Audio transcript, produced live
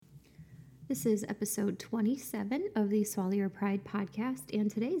This is episode 27 of the Swallow Your Pride podcast, and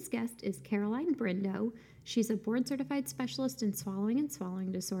today's guest is Caroline Brindo. She's a board-certified specialist in swallowing and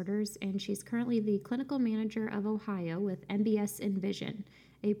swallowing disorders, and she's currently the clinical manager of Ohio with MBS Envision,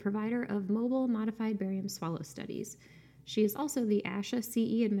 a provider of mobile modified barium swallow studies. She is also the ASHA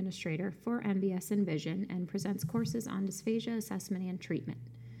CE administrator for MBS Envision and presents courses on dysphagia assessment and treatment.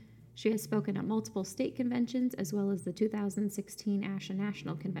 She has spoken at multiple state conventions as well as the 2016 ASHA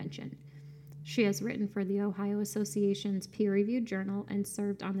National Convention. She has written for the Ohio Association's peer-reviewed journal and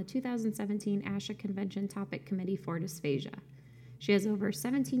served on the 2017 ASHA Convention Topic Committee for Dysphagia. She has over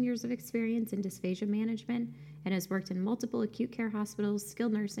 17 years of experience in dysphagia management and has worked in multiple acute care hospitals,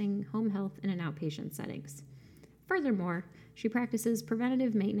 skilled nursing, home health, and in outpatient settings. Furthermore, she practices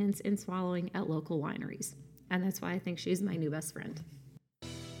preventative maintenance in swallowing at local wineries. And that's why I think she's my new best friend.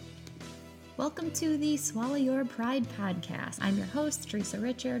 Welcome to the Swallow Your Pride podcast. I'm your host, Teresa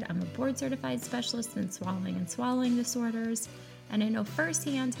Richard. I'm a board-certified specialist in swallowing and swallowing disorders, and I know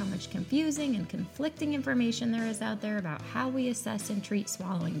firsthand how much confusing and conflicting information there is out there about how we assess and treat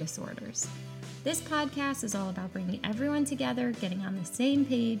swallowing disorders. This podcast is all about bringing everyone together, getting on the same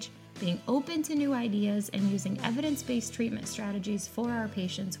page, being open to new ideas, and using evidence-based treatment strategies for our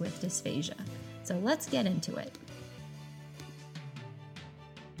patients with dysphagia. So let's get into it.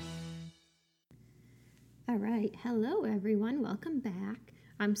 All right. Hello, everyone. Welcome back.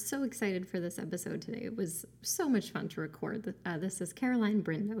 I'm so excited for this episode today. It was so much fun to record. This is Caroline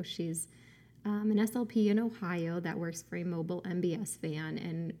Brindo. She's an SLP in Ohio that works for a mobile MBS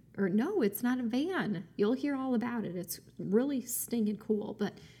van. No, it's not a van. You'll hear all about it. It's really stinking cool.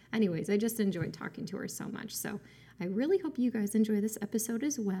 But anyways, I just enjoyed talking to her so much. So I really hope you guys enjoy this episode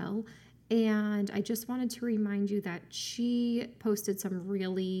as well. And I just wanted to remind you that she posted some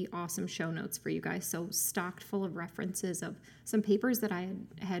really awesome show notes for you guys. So stocked full of references of some papers that I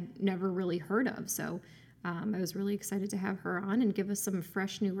had never really heard of. So I was really excited to have her on and give us some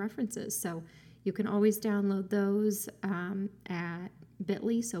fresh new references. So you can always download those at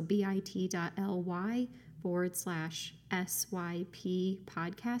bit.ly, so bit.ly/SYP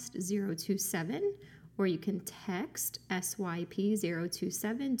podcast 027. Or you can text SYP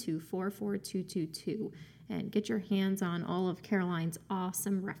 027 to 44222 and get your hands on all of Caroline's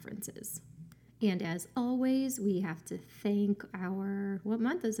awesome references. And as always, we have to thank what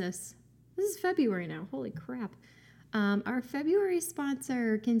month is this? This is February now. Holy crap. Our February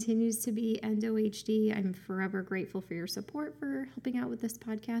sponsor continues to be EndoHD. I'm forever grateful for your support for helping out with this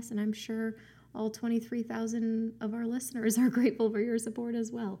podcast, and I'm sure all 23,000 of our listeners are grateful for your support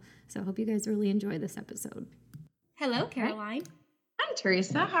as well. So I hope you guys really enjoy this episode. Hello, Caroline. Hi,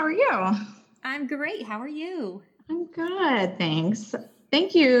 Teresa. How are you? I'm great. How are you? I'm good, thanks.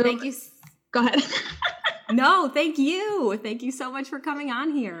 Thank you. Thank you. Go ahead. No, thank you. Thank you so much for coming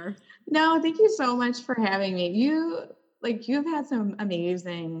on here. No, thank you so much for having me. You've had some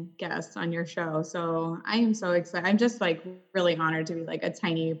amazing guests on your show, so I am so excited. I'm just really honored to be a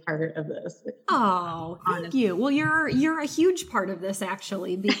tiny part of this. Oh, thank you. Well, you're a huge part of this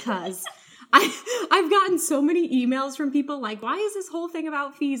actually, because I've gotten so many emails from people like, why is this whole thing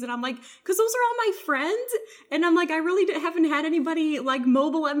about fees? And I'm like, because those are all my friends. And I'm like, I really haven't had anybody like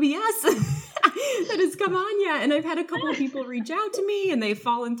mobile MBS that has come on yet. And I've had a couple of people reach out to me and they've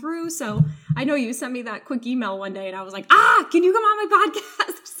fallen through. So I know you sent me that quick email one day and I was like, can you come on my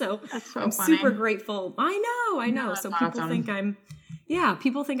podcast? So I'm funny. super grateful. I know. No, so people awesome.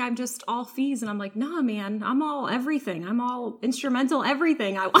 People think I'm just all fees. And I'm like, nah, man, I'm all everything. I'm all instrumental,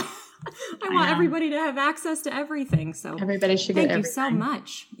 everything. I want everybody to have access to everything. So everybody should get everything. Thank you so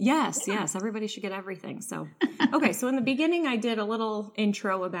much. Yes, everybody should get everything. So, okay. So in the beginning, I did a little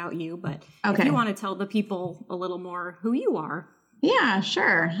intro about you, but if you want to tell the people a little more who you are. Yeah,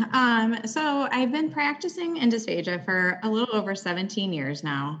 sure. So I've been practicing in dysphagia for a little over 17 years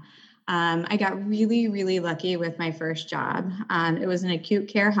now. I got really, really lucky with my first job. It was an acute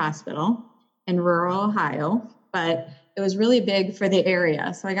care hospital in rural Ohio, but it was really big for the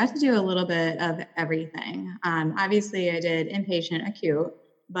area. So I got to do a little bit of everything. Obviously, I did inpatient acute,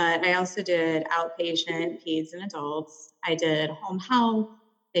 but I also did outpatient, peds and adults. I did home health.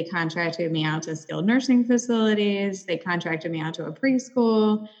 They contracted me out to skilled nursing facilities. They contracted me out to a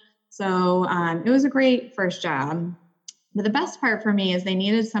preschool. So it was a great first job. But the best part for me is they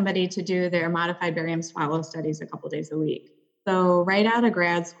needed somebody to do their modified barium swallow studies a couple days a week. So right out of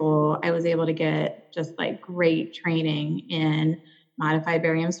grad school, I was able to get just great training in modified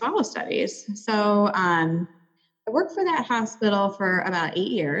barium swallow studies. So I worked for that hospital for about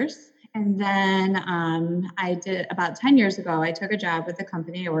 8 years. And then I did about 10 years ago, I took a job with the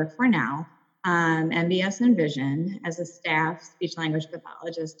company I work for now. MBS and Vision as a staff speech language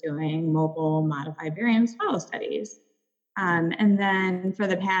pathologist doing mobile modified barium swallow studies. And then for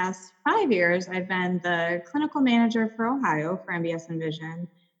the past 5 years, I've been the clinical manager for Ohio for MBS and Vision.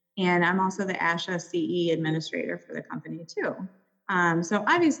 And I'm also the ASHA CE administrator for the company too. So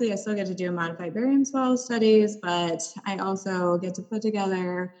obviously I still get to do modified barium swallow studies, but I also get to put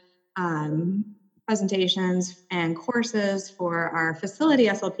together presentations and courses for our facility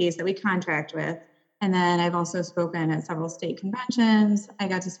SLPs that we contract with. And then I've also spoken at several state conventions. I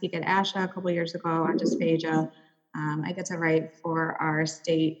got to speak at ASHA a couple of years ago on dysphagia. I get to write for our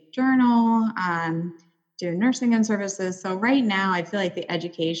state journal, do nursing and services. So right now, I feel like the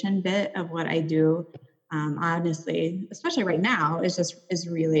education bit of what I do, honestly, especially right now, is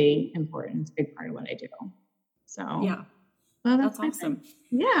really important. It's a big part of what I do. So yeah, well, that's awesome.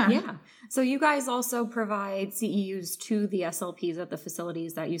 Yeah. So you guys also provide CEUs to the SLPs at the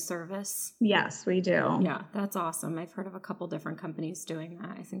facilities that you service? Yes, we do. Yeah, that's awesome. I've heard of a couple different companies doing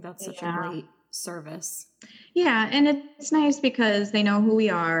that. I think that's such a great service. Yeah, and it's nice because they know who we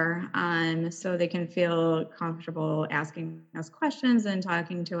are, so they can feel comfortable asking us questions and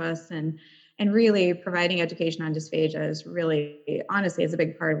talking to us, and really providing education on dysphagia is really, honestly, is a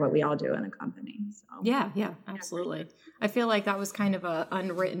big part of what we all do in the company. So yeah, absolutely. I feel like that was kind of a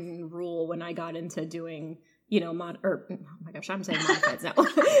unwritten rule when I got into doing, oh my gosh, I'm saying modifieds now.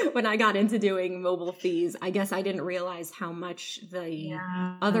 When I got into doing mobile fees, I guess I didn't realize how much the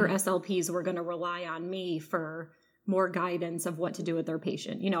other SLPs were going to rely on me for more guidance of what to do with their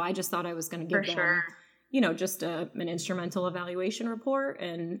patient. I just thought I was going to give them, just an instrumental evaluation report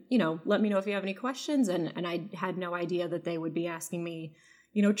and, let me know if you have any questions. And I had no idea that they would be asking me,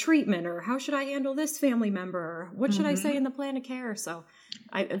 treatment, or how should I handle this family member? Or what should I say in the plan of care? So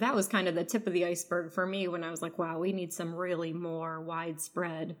that was kind of the tip of the iceberg for me when I was like, wow, we need some really more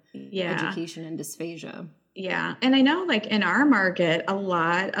widespread education in dysphagia. Yeah. And I know like in our market, a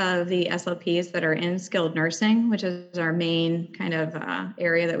lot of the SLPs that are in skilled nursing, which is our main kind of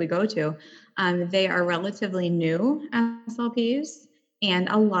area that we go to, they are relatively new SLPs, and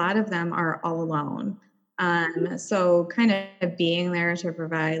a lot of them are all alone. So kind of being there to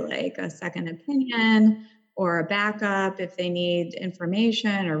provide like a second opinion or a backup if they need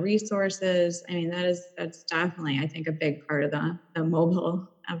information or resources. I mean, that's definitely, I think, a big part of the mobile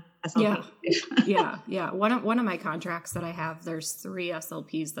SLP. Yeah. One of my contracts that I have, there's 3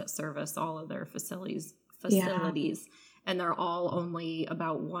 SLPs that service all of their facilities, and they're all only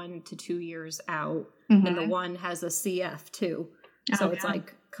about 1 to 2 years out. And the one has a CF too. So it's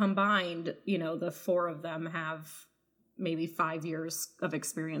like combined, the 4 of them have maybe 5 years of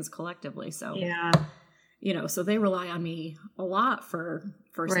experience collectively. So, so they rely on me a lot for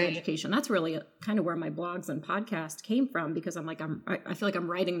first education. That's really kind of where my blogs and podcast came from, because I'm like, I feel like I'm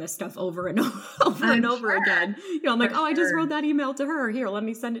writing this stuff over and over again. I'm like, I just wrote that email to her. Here, let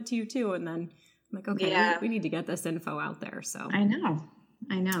me send it to you too. And then I'm like, okay, we need to get this info out there. So I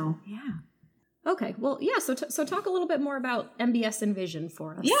know. Yeah. Okay. Well, yeah. So talk a little bit more about MBS and Vision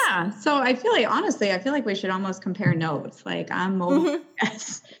for us. Yeah. So I feel like, honestly, we should almost compare notes. Like I'm mobile.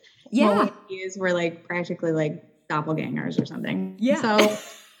 Mobile fees were like practically like doppelgangers or something. Yeah. So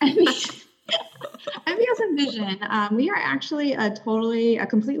MBS and Vision, we are actually a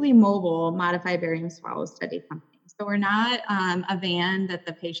completely mobile modified barium swallow study company. So we're not a van that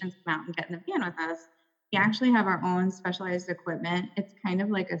the patients come out and get in the van with us. We actually have our own specialized equipment. It's kind of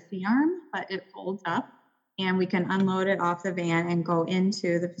like a C-arm, but it folds up and we can unload it off the van and go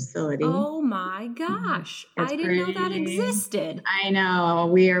into the facility. Oh my gosh. I didn't know that existed. I know.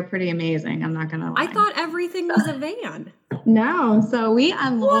 We are pretty amazing. I'm not going to lie. I thought everything was a van. No. So we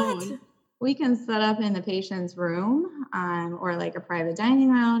unload. What? We can set up in the patient's room or like a private dining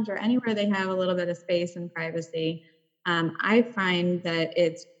lounge or anywhere they have a little bit of space and privacy. I find that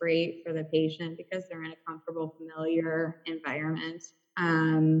it's great for the patient because they're in a comfortable, familiar environment.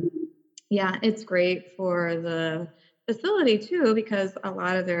 It's great for the facility too, because a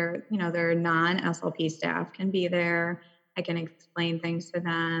lot of their non-SLP staff can be there. I can explain things to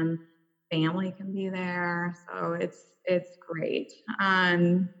them. Family can be there. So it's great.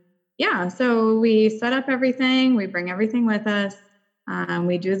 So we set up everything. We bring everything with us.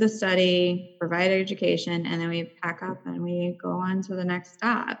 We do the study, provide education, and then we pack up and we go on to the next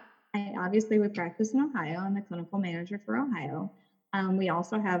stop. We practice in Ohio. I'm the clinical manager for Ohio. We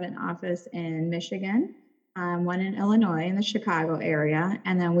also have an office in Michigan, one in Illinois in the Chicago area,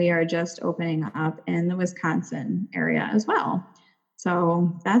 and then we are just opening up in the Wisconsin area as well.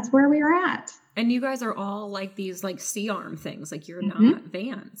 So that's where we are at. And you guys are all like these like C-arm things, like you're not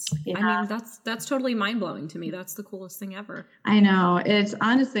vans. Yeah. I mean, that's totally mind-blowing to me. That's the coolest thing ever. I know. It's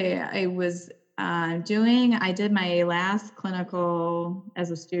honestly, I was I did my last clinical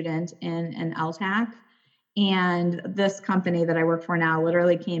as a student in an LTAC. And this company that I work for now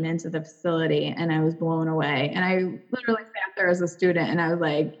literally came into the facility and I was blown away. And I literally sat there as a student and I was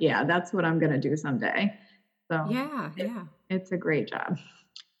like, yeah, that's what I'm going to do someday. So yeah. It's a great job.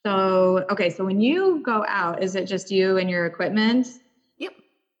 So, okay. So when you go out, is it just you and your equipment? Yep.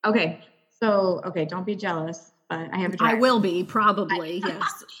 Okay. So, okay. Don't be jealous, but I have a driver. I will be probably.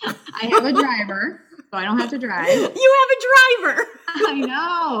 Yes. I have a driver, so I don't have to drive. You have a driver. I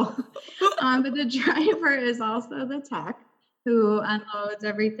know. But the driver is also the tech who unloads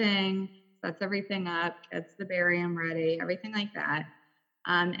everything, sets everything up, gets the barium ready, everything like that.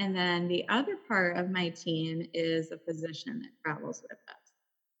 And then the other part of my team is a physician that travels with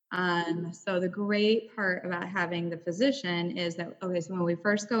us. So the great part about having the physician is that, okay, so when we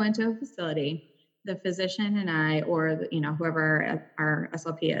first go into a facility, the physician and I, or, whoever our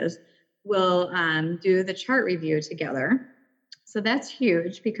SLP is, will do the chart review together. So that's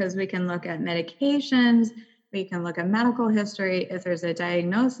huge because we can look at medications, we can look at medical history. If there's a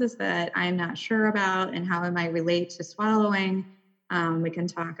diagnosis that I'm not sure about and how it might relate to swallowing, we can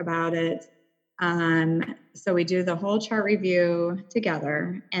talk about it. So we do the whole chart review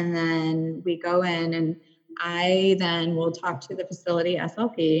together, and then we go in and I then will talk to the facility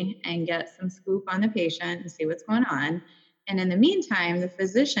SLP and get some scoop on the patient and see what's going on. And in the meantime, the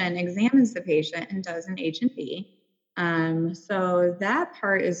physician examines the patient and does an H&P. So that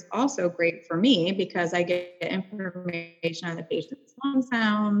part is also great for me because I get information on the patient's lung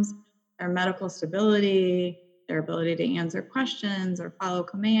sounds, their medical stability, their ability to answer questions or follow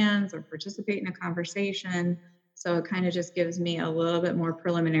commands or participate in a conversation. So it kind of just gives me a little bit more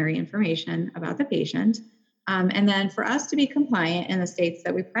preliminary information about the patient. And then for us to be compliant in the states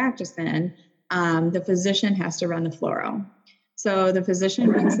that we practice in, the physician has to run the fluoro. So the physician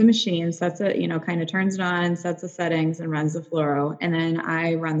runs the machine, sets it, kind of turns it on, sets the settings and runs the fluoro. And then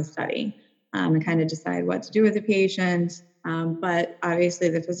I run the study and kind of decide what to do with the patient. But obviously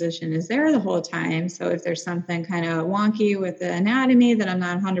the physician is there the whole time. So if there's something kind of wonky with the anatomy that I'm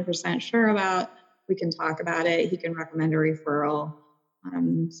not 100% sure about, we can talk about it. He can recommend a referral.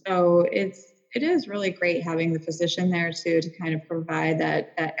 So it is really great having the physician there too, to kind of provide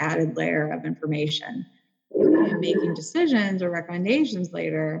that added layer of information. When I'm making decisions or recommendations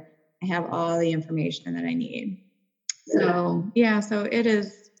later, I have all the information that I need. So so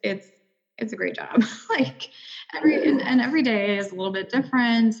it's a great job. Like every day is a little bit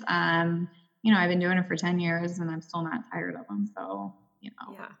different. I've been doing it for 10 years and I'm still not tired of them. So,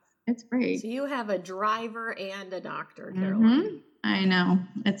 it's great. So you have a driver and a doctor, Caroline. Mm-hmm. I know.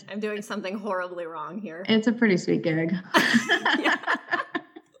 I'm doing something horribly wrong here. It's a pretty sweet gig.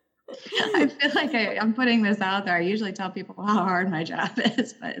 I feel like I'm putting this out there. I usually tell people how hard my job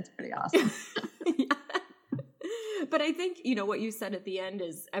is, but it's pretty awesome. But I think, what you said at the end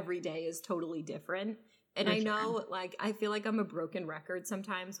is every day is totally different. And I know, I feel like I'm a broken record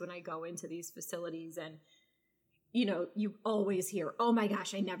sometimes when I go into these facilities and, you always hear, oh my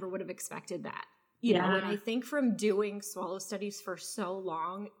gosh, I never would have expected that. And I think from doing swallow studies for so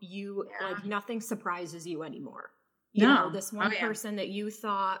long, nothing surprises you anymore. This one person that you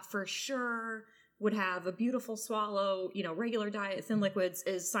thought for sure would have a beautiful swallow, regular diet, thin liquids,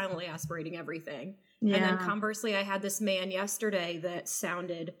 is silently aspirating everything. Yeah. And then conversely, I had this man yesterday that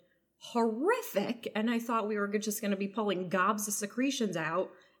sounded horrific. And I thought we were just going to be pulling gobs of secretions out.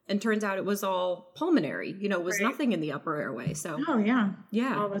 And turns out it was all pulmonary, it was nothing in the upper airway. So,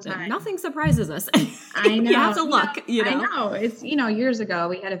 all the time. Nothing surprises us. I know. You have to look, I know. It's, years ago,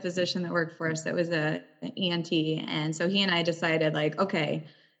 we had a physician that worked for us that was an ENT. And so he and I decided okay,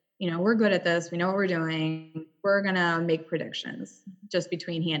 we're good at this. We know what we're doing. We're going to make predictions just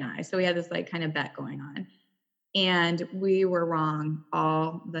between he and I. So we had this kind of bet going on. And we were wrong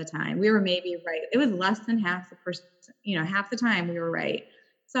all the time. We were maybe right. It was less than half the time we were right.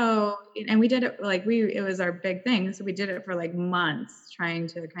 So, and we did it it was our big thing. So we did it for months trying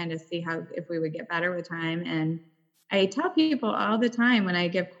to kind of see if we would get better with time. And I tell people all the time when I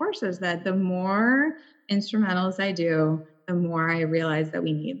give courses that the more instrumentals I do, the more I realize that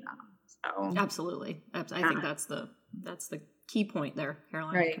we need them. So absolutely. I think that's the key point there,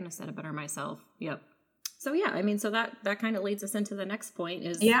 Caroline. Right. I couldn't have said it better myself. Yep. So so that kind of leads us into the next point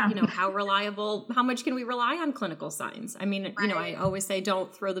is, how reliable, how much can we rely on clinical signs? I mean, right. I always say,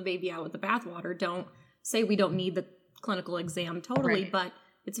 don't throw the baby out with the bathwater. Don't say we don't need the clinical exam totally, right. But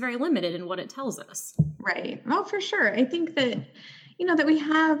it's very limited in what it tells us. Right. Well, for sure. I think that, that we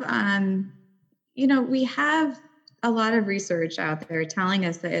have, we have a lot of research out there telling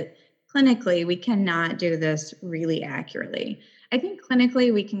us that clinically we cannot do this really accurately. I think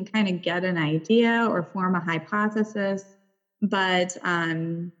clinically we can kind of get an idea or form a hypothesis, but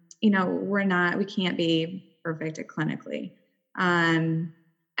we can't be perfect at clinically.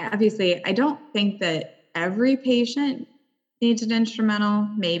 Obviously, I don't think that every patient needs an instrumental.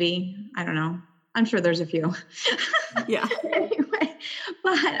 Maybe, I don't know. I'm sure there's a few. Yeah. Anyway,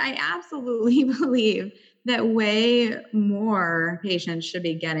 but I absolutely believe that way more patients should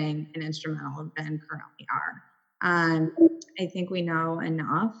be getting an instrumental than currently are. I think we know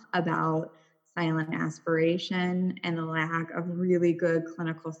enough about silent aspiration and the lack of really good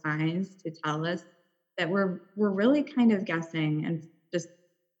clinical signs to tell us that we're really kind of guessing and just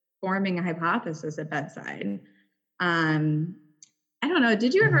forming a hypothesis at bedside. I don't know.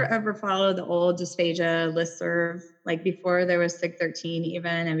 Did you ever follow the old dysphagia listserv, like before there was SIG-13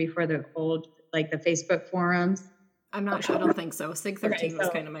 even, and before the old, like the Facebook forums? I'm not sure. I don't think so. SIG-13 was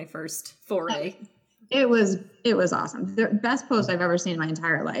kind of my first foray. It was awesome. The best post I've ever seen in my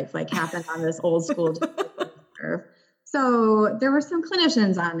entire life, like happened on this old school listserv. So there were some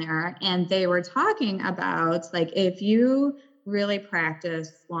clinicians on there, and they were talking about, like, if you really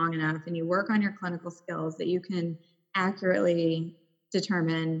practice long enough and you work on your clinical skills, that you can accurately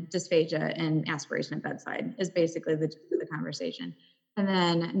determine dysphagia and aspiration at bedside, is basically the conversation. And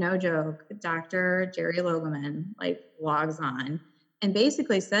then, no joke, Dr. Jerry Logeman logs on and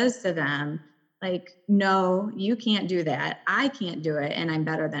basically says to them, like, no, you can't do that. I can't do it. And I'm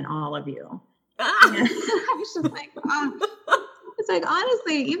better than all of you. I was just like, it's like,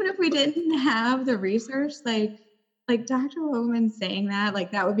 honestly, even if we didn't have the research, like Dr. Logeman saying that,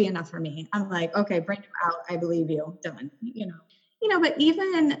 like, that would be enough for me. I'm like, okay, bring him out. I believe you. Done. But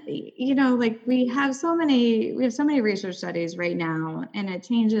even, we have so many research studies right now, and it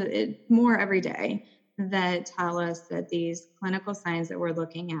changes it more every day, that tell us that these clinical signs that we're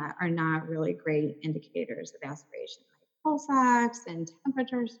looking at are not really great indicators of aspiration, like pulse ox and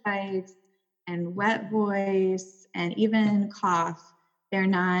temperature spikes and wet voice and even cough. They're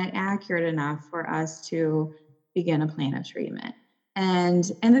not accurate enough for us to begin a plan of treatment. And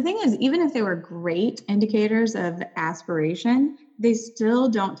the thing is, even if they were great indicators of aspiration, they still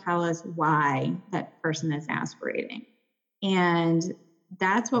don't tell us why that person is aspirating. And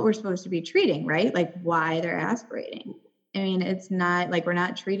that's what we're supposed to be treating, right? Like, why they're aspirating. I mean, it's not like we're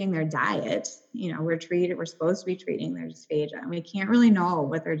not treating their diet. We're supposed to be treating their dysphagia. And we can't really know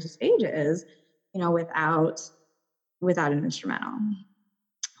what their dysphagia is, without an instrumental.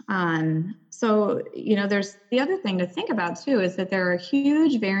 So, there's the other thing to think about too, is that there are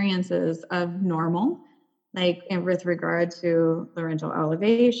huge variances of normal, like with regard to laryngeal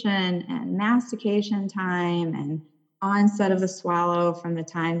elevation and mastication time and onset of the swallow from the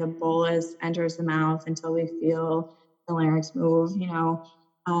time the bolus enters the mouth until we feel the larynx move,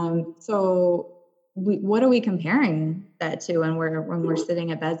 So what are we comparing that to when we're sitting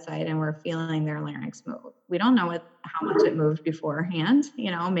at bedside and we're feeling their larynx move? We don't know how much it moved beforehand.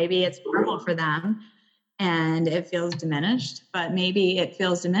 Maybe it's normal for them and it feels diminished, but maybe it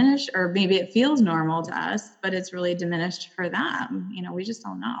feels diminished, or maybe it feels normal to us, but it's really diminished for them. We just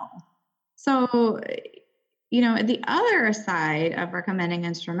don't know. So, the other side of recommending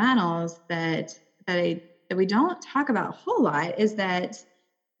instrumentals that we don't talk about a whole lot is that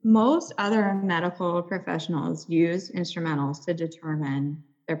most other medical professionals use instrumentals to determine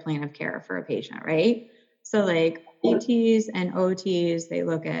their plan of care for a patient, right? So like ETs and OTs, they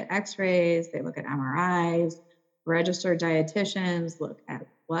look at x-rays, they look at MRIs, registered dietitians look at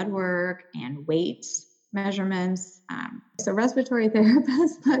blood work and weight measurements. So respiratory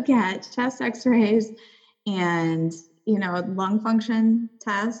therapists look at chest x-rays and, lung function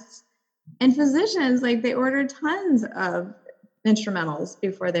tests. And physicians, they order tons of instrumentals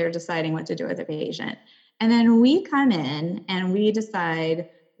before they're deciding what to do with a patient. And then we come in and we decide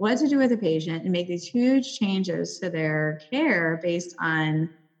what to do with a patient and make these huge changes to their care based on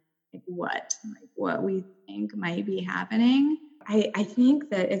what we think might be happening. I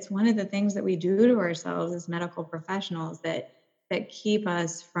think that it's one of the things that we do to ourselves as medical professionals that keep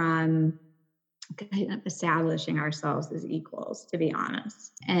us from kind of establishing ourselves as equals, to be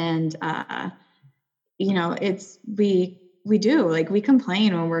honest. And, we do, we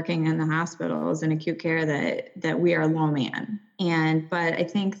complain when working in the hospitals and acute care that we are low man. But I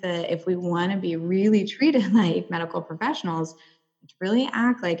think that if we want to be really treated like medical professionals, to really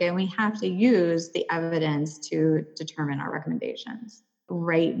act like it, we have to use the evidence to determine our recommendations.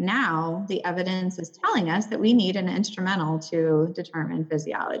 Right now, the evidence is telling us that we need an instrumental to determine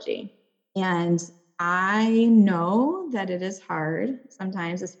physiology. And I know that it is hard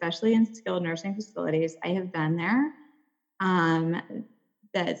sometimes, especially in skilled nursing facilities. I have been there.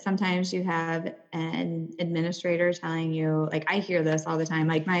 That sometimes you have an administrator telling you, like, I hear this all the time.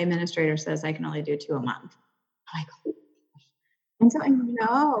 Like, my administrator says I can only do 2 a month. I'm like, oh. And so I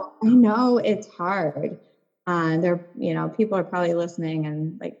know it's hard. People are probably listening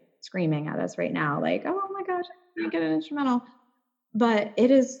and like screaming at us right now, like, oh my gosh, I can't get an instrumental. But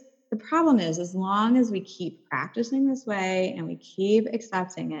the problem is, as long as we keep practicing this way and we keep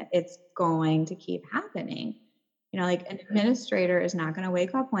accepting it, it's going to keep happening. Like an administrator is not going to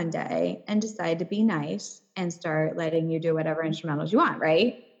wake up one day and decide to be nice and start letting you do whatever instrumentals you want,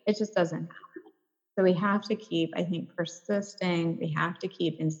 right? It just doesn't happen. So we have to keep, I think, persisting. We have to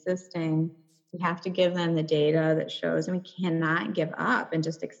keep insisting. We have to give them the data that shows, and we cannot give up and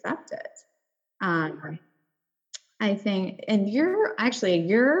just accept it. I think, and your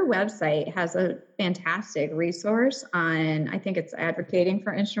website has a fantastic resource on, I think it's advocating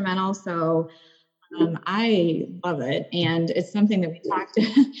for instrumentals. So I love it. And it's something that we talk to,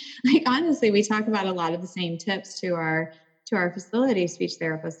 like, honestly, we talk about a lot of the same tips to our facility speech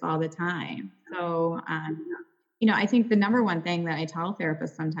therapists all the time. So, I think the number one thing that I tell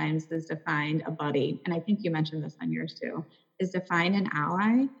therapists sometimes is to find a buddy. And I think you mentioned this on yours too, is to find an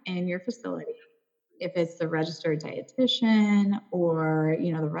ally in your facility. If it's the registered dietitian or,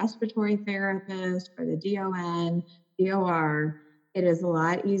 the respiratory therapist or the DON, DOR, it is a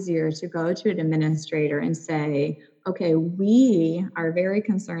lot easier to go to an administrator and say, okay, we are very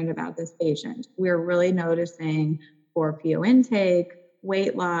concerned about this patient. We're really noticing poor PO intake,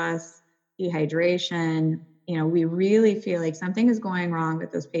 weight loss, dehydration. We really feel like something is going wrong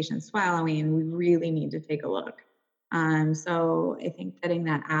with this patient swallowing, and we really need to take a look. So I think getting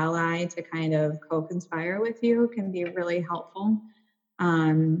that ally to kind of co-conspire with you can be really helpful.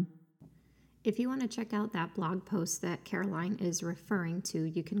 If you want to check out that blog post that Caroline is referring to,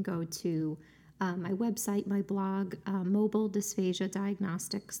 you can go to my website, my blog,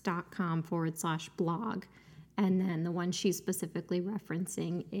 mobiledysphagiadiagnostics.com/blog. And then the one she's specifically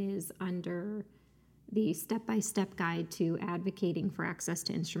referencing is under the step-by-step guide to advocating for access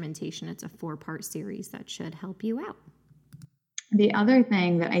to instrumentation. It's a 4-part series that should help you out. The other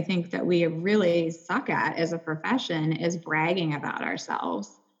thing that I think that we really suck at as a profession is bragging about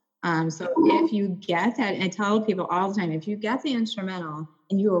ourselves. So if you get that, and I tell people all the time, if you get the instrumental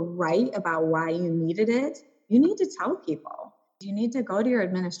and you are right about why you needed it, you need to tell people. You need to go to your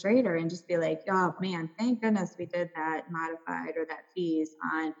administrator and just be like, oh man, thank goodness we did that modified or that fees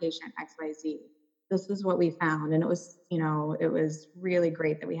on patient XYZ. This is what we found. And it was, it was really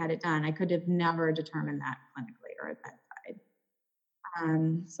great that we had it done. I could have never determined that clinically or at that side.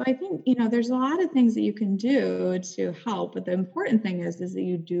 So I think, there's a lot of things that you can do to help, but the important thing is that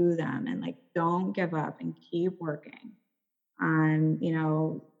you do them and don't give up and keep working.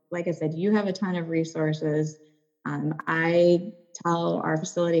 Like I said, you have a ton of resources. I tell our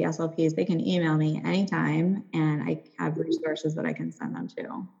facility SLPs, they can email me anytime and I have resources that I can send them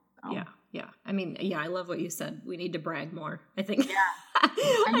to. So. Yeah. I mean, I love what you said. We need to brag more. I think, yeah.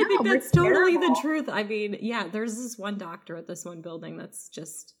 I think that's totally the truth. I mean, there's this one doctor at this one building that's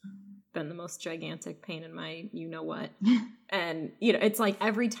just been the most gigantic pain in my, what. And, it's like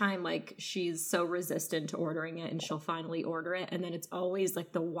every time, she's so resistant to ordering it and she'll finally order it. And then it's always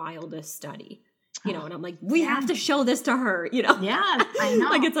the wildest study. And I'm like, we have to show this to her, Yeah, I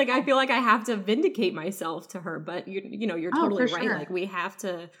know. it's I feel like I have to vindicate myself to her, but you're totally right. Sure.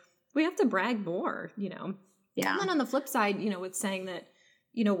 We have to brag more, Yeah. And then on the flip side, it's saying that,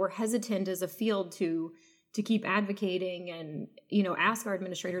 we're hesitant as a field to keep advocating and, ask our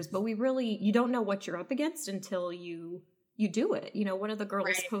administrators, but you don't know what you're up against until you do it. One of the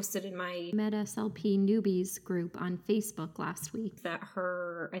girls posted in my MBSSLP newbies group on Facebook last week that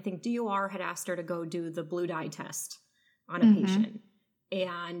I think DOR had asked her to go do the blue dye test on a patient.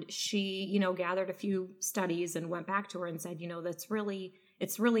 And she, gathered a few studies and went back to her and said, it's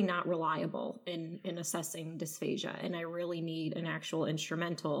really not reliable in assessing dysphagia. And I really need an actual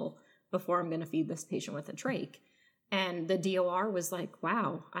instrumental before I'm going to feed this patient with a trach. And the DOR was like,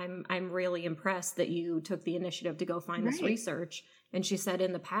 wow, I'm really impressed that you took the initiative to go find this research. And she said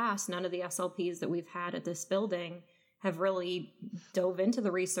in the past, none of the SLPs that we've had at this building have really dove into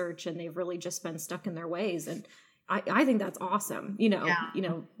the research, and they've really just been stuck in their ways. And I think that's awesome. We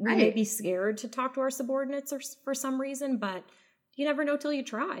may be scared to talk to our subordinates for some reason, but you never know till you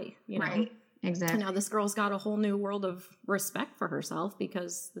try, Right. Exactly. And now this girl's got a whole new world of respect for herself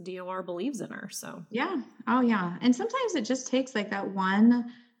because the DOR believes in her. So yeah. Oh yeah. And sometimes it just takes that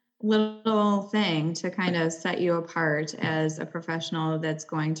one little thing to kind of set you apart as a professional that's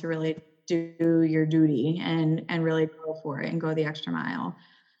going to really do your duty and really go for it and go the extra mile.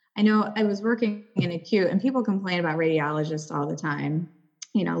 I know I was working in acute, and people complain about radiologists all the time,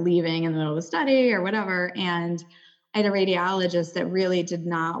 leaving in the middle of a study or whatever. And I had a radiologist that really did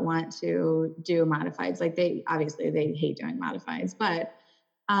not want to do modifieds. Like they hate doing modifieds, but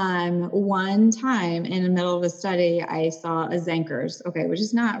one time in the middle of a study, I saw a Zenkers, which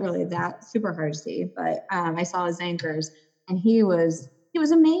is not really that super hard to see, but I saw a Zenkers, and he was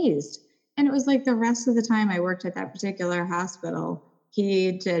amazed. And it was like the rest of the time I worked at that particular hospital,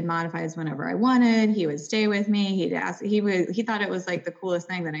 he did modifieds whenever I wanted. He would stay with me. He'd ask, he thought it was like the coolest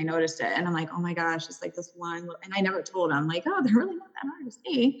thing that I noticed it. And I'm like, oh my gosh, it's like this one. And I never told him, like, oh, they're really not that hard to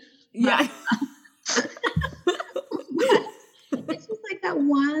see. Yeah. It's just like that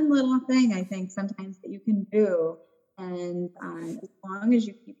one little thing, I think, sometimes that you can do. And as long as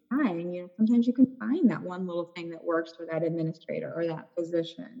you keep trying, sometimes you can find that one little thing that works for that administrator or that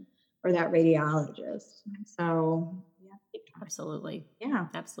physician or that radiologist. So, yeah. Absolutely. Yeah.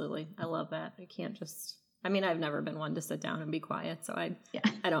 Absolutely. I love that. I've never been one to sit down and be quiet, so I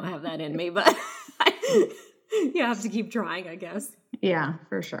don't have that in me, but you have to keep trying, I guess. Yeah,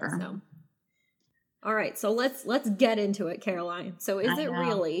 for sure. So. All right, so let's get into it, Caroline. So is it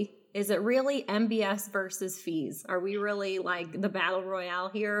really MBS versus fees? Are we really like the battle royale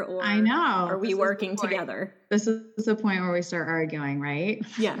here, or I know. Are we working together? This is the point where we start arguing, right?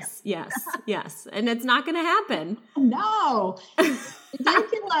 Yes. And it's not going to happen. No.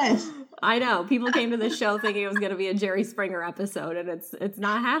 Ridiculous. I know. People came to this show thinking it was going to be a Jerry Springer episode, and it's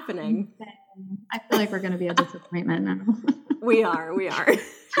not happening. I feel like we're going to be a disappointment now. We are.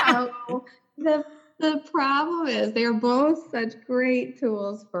 So the problem is they're both such great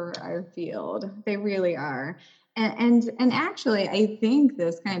tools for our field. They really are. And actually, I think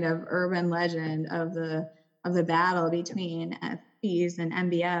this kind of urban legend of the battle between fees and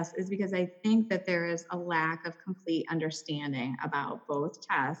MBS is because I think that there is a lack of complete understanding about both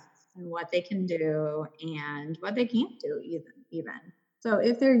tests and what they can do and what they can't do even. So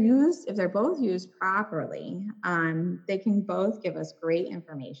if they're both used properly, they can both give us great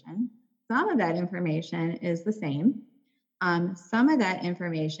information. Some of that information is the same. Some of that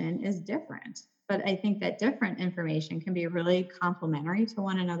information is different, but I think that different information can be really complementary to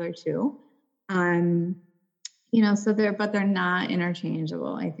one another too. But they're not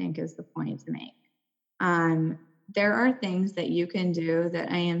interchangeable, I think is the point to make. There are things that you can do that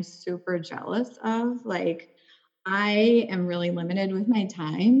I am super jealous of. Like I am really limited with my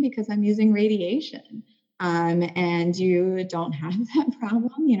time because I'm using radiation. And you don't have that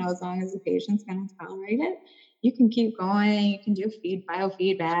problem, as long as the patient's going to tolerate it, you can keep going. You can do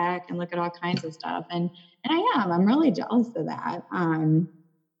biofeedback and look at all kinds of stuff. And I'm really jealous of that. I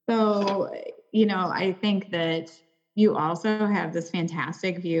think that you also have this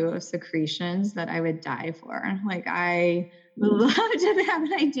fantastic view of secretions that I would die for. Like I would love to have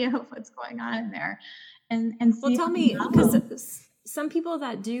an idea of what's going on in there. And well, tell me, because some people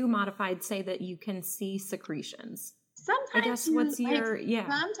that do modified say that you can see secretions. Sometimes, I guess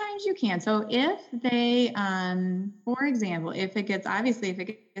sometimes you can. So if they, for example, if it gets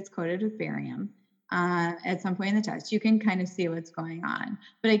coated with barium at some point in the test, you can kind of see what's going on.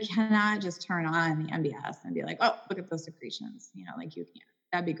 But I cannot just turn on the MBS and be like, oh, look at those secretions. Like you can't.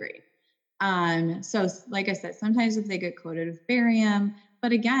 That'd be great. So like I said, sometimes if they get coated with barium,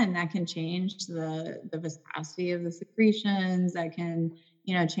 but again, that can change the viscosity of the secretions. That can,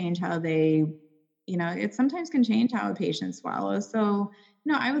 change how they, it sometimes can change how a patient swallows. So,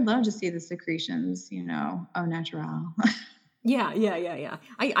 I would love to see the secretions, au naturel. Yeah.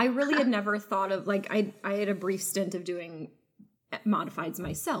 I really had never thought of, like, I had a brief stint of doing modifieds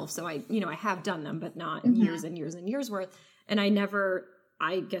myself. So I have done them, but not years and years and years worth. And I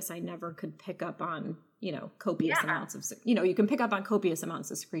guess I never could pick up on, copious amounts of, you can pick up on copious amounts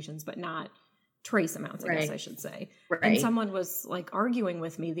of secretions, but not trace amounts, I guess I should say. Right. And someone was like arguing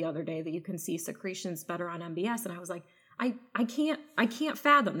with me the other day that you can see secretions better on MBS. And I was like, I can't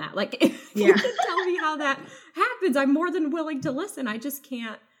fathom that. Like, if you can tell me how that happens, I'm more than willing to listen. I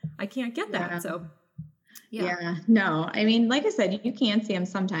can't get that. Yeah. So no, I mean, like I said, you can see them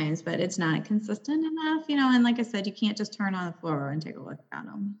sometimes, but it's not consistent enough, and like I said, you can't just turn on the floor and take a look at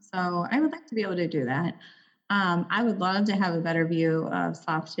them. So I would like to be able to do that. I would love to have a better view of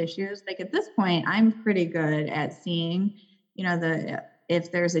soft tissues. Like at this point, I'm pretty good at seeing,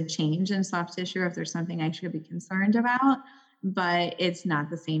 if there's a change in soft tissue, or if there's something I should be concerned about, but it's not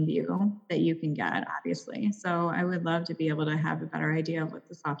the same view that you can get, obviously. So I would love to be able to have a better idea of what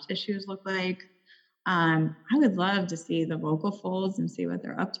the soft tissues look like. I would love to see the vocal folds and see what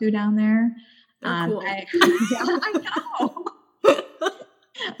they're up to down there. They're cool. I know.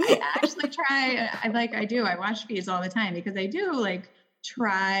 I actually try, I watch feeds all the time because I do like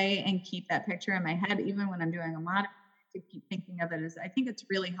try and keep that picture in my head, even when I'm doing a lot to keep thinking of it as, I think it's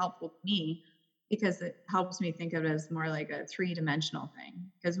really helpful to me because it helps me think of it as more like a 3-dimensional thing.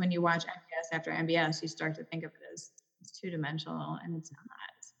 Because when you watch MBS after MBS, you start to think of it as it's 2-dimensional, and it's not.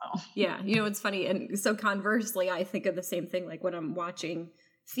 So yeah, it's funny. And so conversely, I think of the same thing. Like when I'm watching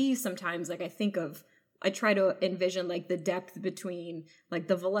fees, sometimes like I try to envision like the depth between like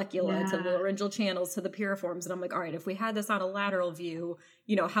the vallecula to the laryngeal channels to the piriforms. And I'm like, all right, if we had this on a lateral view,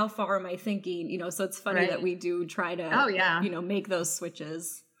 how far am I thinking? So it's funny that we do try to, make those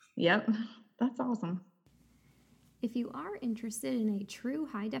switches. Yep. That's awesome. If you are interested in a true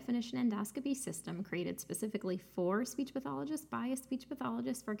high-definition endoscopy system created specifically for speech pathologists by a speech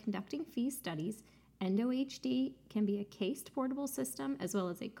pathologist for conducting fee studies, EndoHD can be a cased portable system as well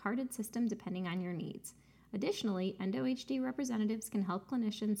as a carted system depending on your needs. Additionally, EndoHD representatives can help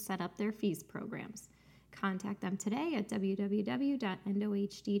clinicians set up their fees programs. Contact them today at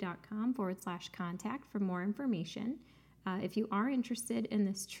www.endohd.com/contact for more information. If you are interested in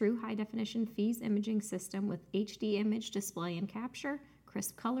this true high-definition fees imaging system with HD image display and capture,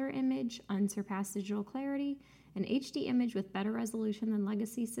 crisp color image, unsurpassed digital clarity, an HD image with better resolution than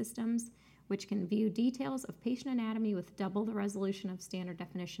legacy systems, which can view details of patient anatomy with double the resolution of standard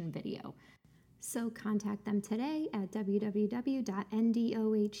definition video. So contact them today at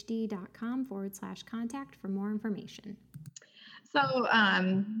www.endohd.com/contact for more information. So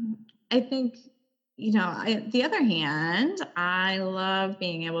I think, the other hand, I love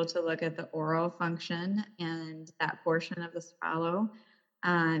being able to look at the oral function and that portion of the swallow.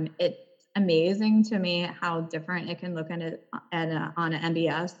 It's amazing to me how different it can look on an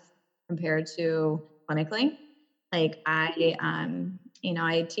MBS compared to clinically. Like I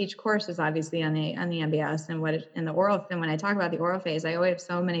teach courses obviously on the MBS and in the oral. And when I talk about the oral phase, I always have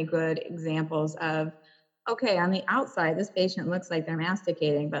so many good examples of, okay, on the outside, this patient looks like they're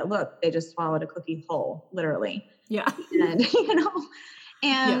masticating, but look, they just swallowed a cookie whole, literally. Yeah. And,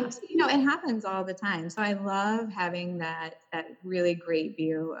 it happens all the time. So I love having that really great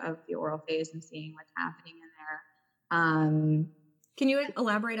view of the oral phase and seeing what's happening in there. Can you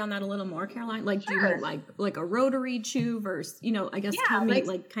elaborate on that a little more, Caroline? Like, sure. Do you mean like a rotary chew versus, I guess tell me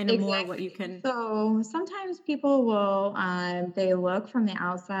kind of more what you can. So sometimes people will, they look from the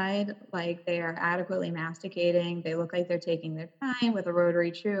outside like they are adequately masticating. They look like they're taking their time with a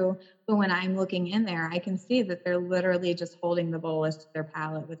rotary chew. But when I'm looking in there, I can see that they're literally just holding the bolus to their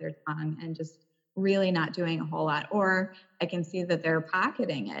palate with their tongue and just really not doing a whole lot. Or I can see that they're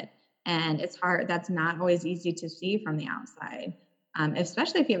pocketing it. And it's hard. That's not always easy to see from the outside.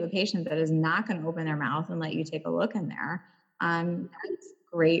 Especially if you have a patient that is not going to open their mouth and let you take a look in there. That's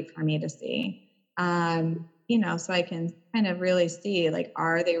great for me to see. So I can kind of really see, like,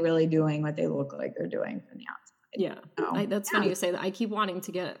 are they really doing what they look like they're doing from the outside? Yeah. So, that's funny you say that. I keep wanting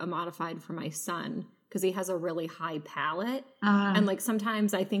to get a modified for my son because he has a really high palate. And like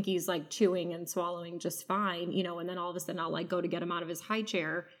sometimes I think he's like chewing and swallowing just fine, and then all of a sudden I'll like go to get him out of his high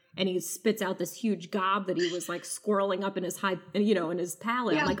chair and he spits out this huge gob that he was like swirling up in his in his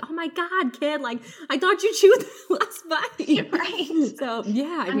palate. Yeah. I'm like, oh my God, kid, like I thought you chewed the last bite. Right. So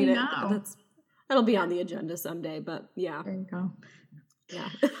yeah, I mean, that'll be on the agenda someday, but yeah. There you go. Yeah.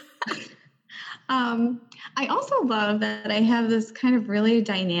 I also love that I have this kind of really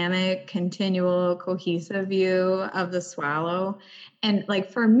dynamic, continual, cohesive view of the swallow. And like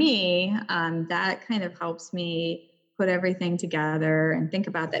for me, that kind of helps me put everything together and think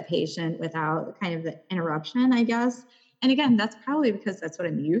about that patient without kind of the interruption, I guess. And again, that's probably because that's what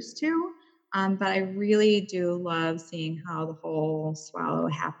I'm used to. But I really do love seeing how the whole swallow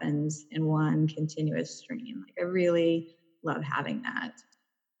happens in one continuous stream. Like I really love having that.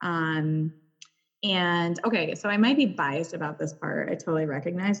 And okay, so I might be biased about this part. I totally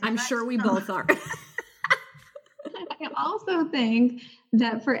recognize that. I'm sure we both are. I also think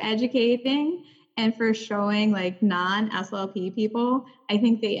that for educating and for showing like non-SLP people, I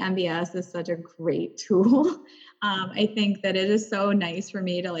think the MBS is such a great tool. I think that it is so nice for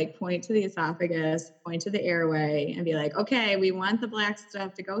me to like point to the esophagus, point to the airway and be like, okay, we want the black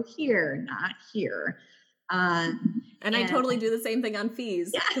stuff to go here, not here. And I totally do the same thing on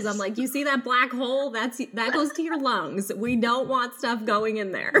fees because I'm like, you see that black hole? That goes to your lungs. We don't want stuff going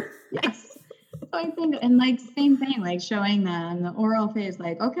in there. Yes. So I think, and like same thing, like showing them the oral phase,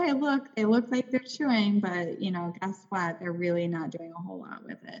 like, okay, look, they look like they're chewing, but guess what? They're really not doing a whole lot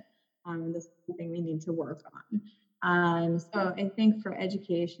with it. This is something we need to work on. So I think for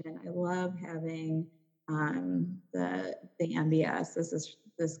education, I love having the MBS. This is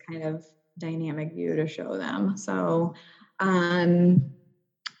this kind of dynamic view to show them. So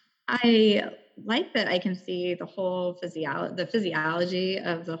I like that I can see the whole physiology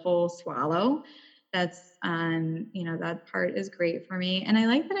of the whole swallow. That's, that part is great for me. And I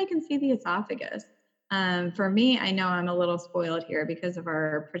like that I can see the esophagus. For me, I know I'm a little spoiled here because of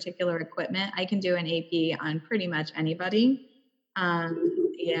our particular equipment. I can do an AP on pretty much anybody.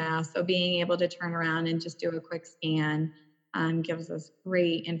 So being able to turn around and just do a quick scan gives us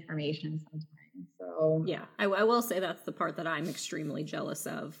great information sometimes. So yeah, I will say that's the part that I'm extremely jealous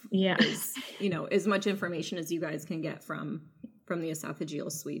of. Yeah, is, as much information as you guys can get from the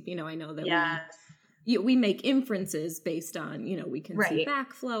esophageal sweep. I know that we make inferences based on, we can see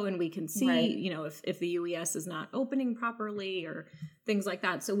backflow and we can see, if the UES is not opening properly or things like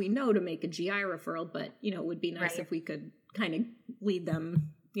that. So we know to make a GI referral, but, it would be nice if we could kind of lead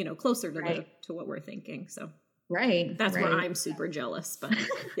them, closer to what we're thinking. So that's where I'm super jealous, but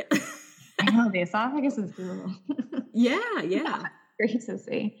yeah. I know the esophagus is cool. Yeah. Great to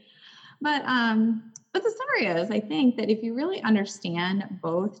see. But the story is, I think that if you really understand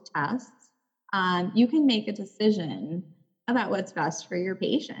both tests, you can make a decision about what's best for your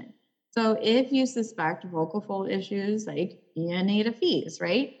patient. So if you suspect vocal fold issues, like you need a FEES,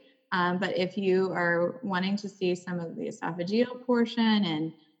 right? But if you are wanting to see some of the esophageal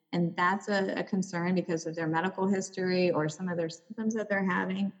portion and that's a concern because of their medical history or some of their symptoms that they're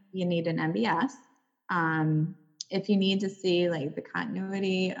having, you need an MBS. If you need to see like the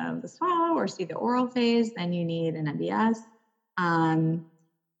continuity of the swallow or see the oral phase, then you need an MBS.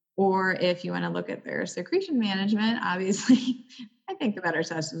 Or if you want to look at their secretion management, obviously, I think the better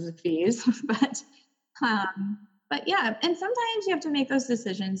test is a FEES. But yeah, and sometimes you have to make those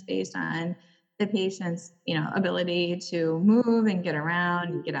decisions based on the patient's, ability to move and get around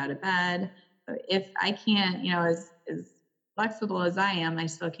and get out of bed. If I can't, as flexible as I am, I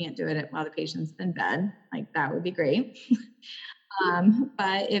still can't do it while the patient's in bed. Like that would be great.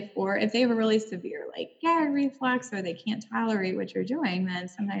 But if they have a really severe like gag reflux or they can't tolerate what you're doing, then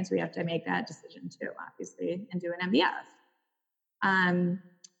sometimes we have to make that decision too, obviously, and do an MBS.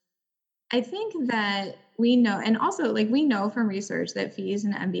 I think that we know, and also like we know from research that FEES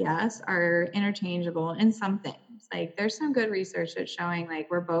and MBS are interchangeable in some things. Like there's some good research that's showing like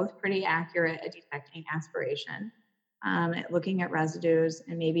we're both pretty accurate at detecting aspiration, at looking at residues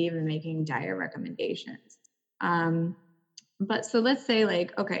and maybe even making diet recommendations. But so let's say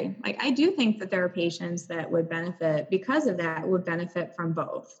like, okay, like I do think that there are patients that would benefit because of that, would benefit from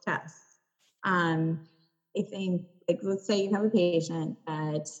both tests. I think like, let's say you have a patient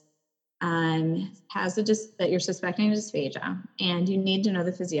that that you're suspecting dysphagia and you need to know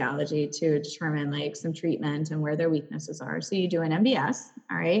the physiology to determine like some treatment and where their weaknesses are. So you do an MBS,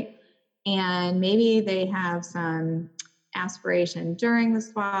 all right? And maybe they have some aspiration during the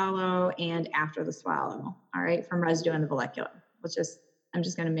swallow and after the swallow, all right, from residue in the vallecula. I'm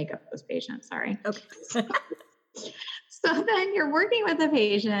just going to make up those patients, sorry. Okay. So then you're working with the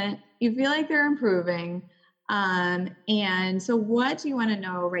patient, you feel like they're improving. And so what do you want to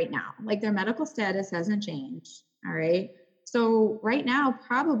know right now? Like their medical status hasn't changed. All right. So right now,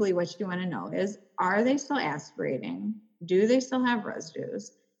 probably what you want to know is, are they still aspirating? Do they still have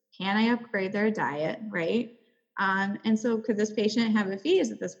residues? Can I upgrade their diet? Right. And so could this patient have a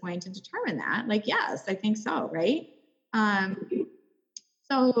FEES at this point to determine that? Like, yes, I think so. Right.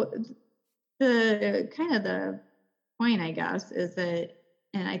 So the point, I guess, is that,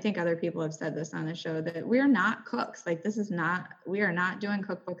 and I think other people have said this on the show, that we're not cooks. Like we are not doing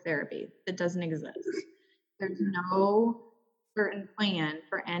cookbook therapy. It doesn't exist. There's no certain plan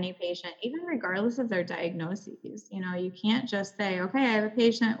for any patient, even regardless of their diagnoses. You can't just say, okay, I have a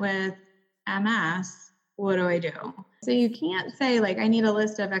patient with MS. What do I do? So you can't say like, I need a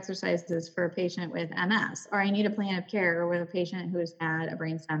list of exercises for a patient with MS, or I need a plan of care with a patient who's had a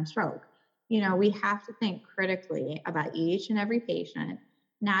brainstem stroke. We have to think critically about each and every patient,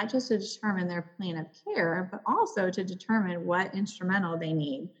 not just to determine their plan of care, but also to determine what instrumental they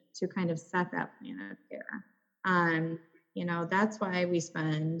need to kind of set that plan of care. That's why we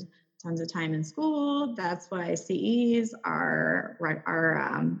spend tons of time in school. That's why CEs are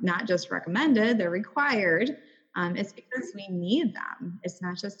not just recommended, they're required. It's because we need them. It's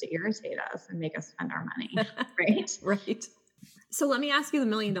not just to irritate us and make us spend our money, right? Right. So let me ask you the $1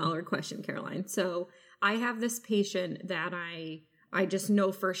 million question, Caroline. So I have this patient that I just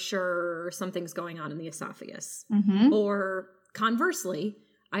know for sure something's going on in the esophagus. Mm-hmm. Or conversely,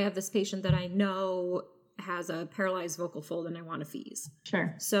 I have this patient that I know has a paralyzed vocal fold and I want a FEES.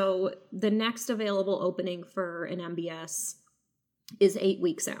 Sure. So the next available opening for an MBS is 8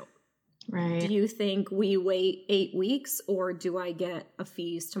 weeks out. Right. Do you think we wait 8 weeks or do I get a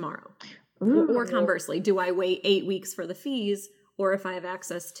FEES tomorrow? Ooh. Or conversely, do I wait 8 weeks for the FEES or if I have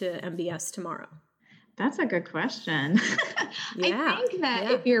access to MBS tomorrow? That's a good question. Yeah. I think that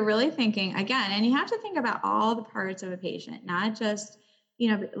if you're really thinking, again, and you have to think about all the parts of a patient, not just,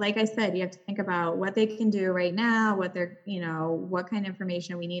 like I said, you have to think about what they can do right now, what they're, what kind of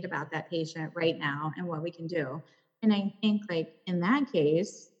information we need about that patient right now and what we can do. And I think like in that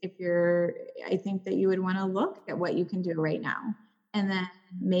case, I think that you would want to look at what you can do right now. And then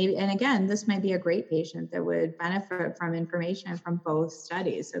maybe, and again, this might be a great patient that would benefit from information from both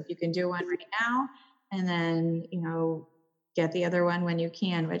studies. So if you can do one right now, and then, get the other one when you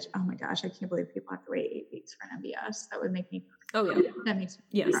can, which, oh my gosh, I can't believe people have to wait 8 weeks for an MBS. That would make me. Oh yeah. That makes me.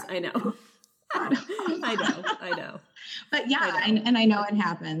 Yes, proud. I know. I know. But yeah, and I know it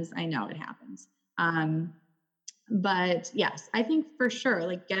happens. But yes, I think for sure,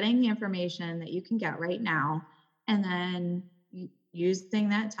 like getting the information that you can get right now, and then using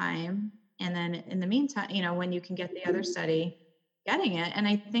that time. And then in the meantime, when you can get the other study, getting it. And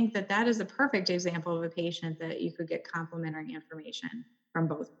I think that is a perfect example of a patient that you could get complementary information from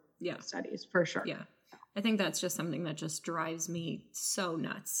both studies for sure. Yeah. I think that's just something that just drives me so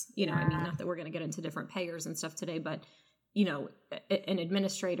nuts. I mean, not that we're going to get into different payers and stuff today, but an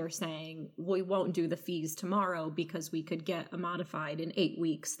administrator saying, we won't do the fees tomorrow because we could get a modified in 8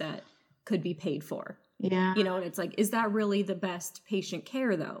 weeks that could be paid for. Yeah. And it's like, is that really the best patient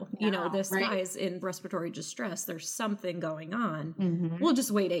care though? No, this right. guy's in respiratory distress. There's something going on. Mm-hmm. We'll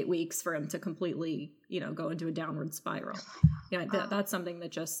just wait 8 weeks for him to completely, go into a downward spiral. That's something that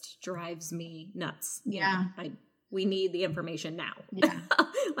just drives me nuts. We need the information now. Yeah.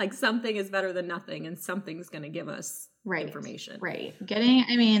 Like something is better than nothing, and something's going to give us information. Right.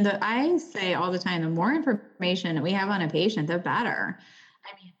 I say all the time, the more information we have on a patient, the better. I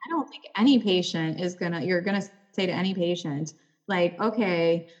mean, I don't think any patient you're going to say to any patient, like,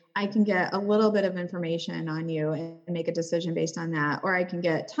 okay, I can get a little bit of information on you and make a decision based on that. Or I can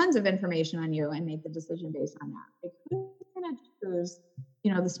get tons of information on you and make the decision based on that. Like, who's going to choose,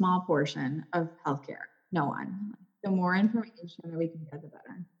 the small portion of healthcare? No one. The more information that we can get, the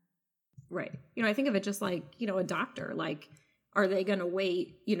better. Right. I think of it just like, a doctor, like, are they going to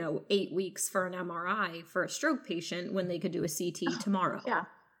wait, 8 weeks for an MRI for a stroke patient when they could do a CT tomorrow? Yeah.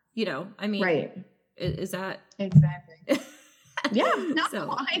 I mean, right. Is that exactly? Yeah. No,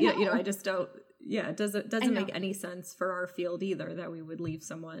 so, I know. I just don't, it doesn't make any sense for our field either that we would leave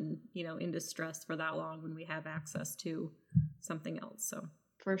someone, in distress for that long when we have access to something else. So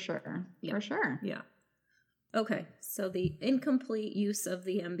for sure. Yeah. For sure. Yeah. Okay. So the incomplete use of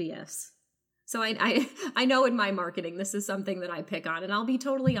the MBS. So I know in my marketing, this is something that I pick on, and I'll be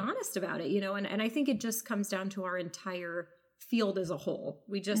totally honest about it, and I think it just comes down to our entire field as a whole.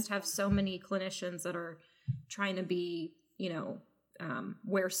 We just have so many clinicians that are trying to be,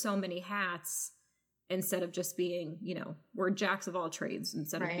 wear so many hats instead of just being, we're jacks of all trades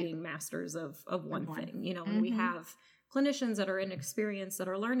instead of being masters of one thing, and we have clinicians that are inexperienced that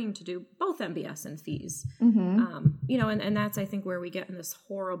are learning to do both MBS and fees, and that's, I think, where we get in this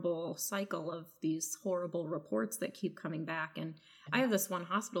horrible cycle of these horrible reports that keep coming back. And I have this one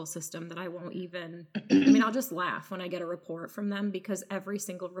hospital system that I won't even, I'll just laugh when I get a report from them because every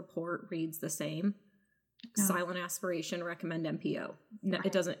single report reads the same. Silent aspiration, recommend MPO. No,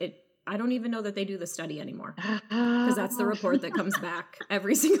 it doesn't, I don't even know that they do the study anymore because that's the report that comes back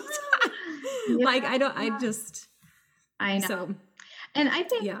every single time. I know. So, and I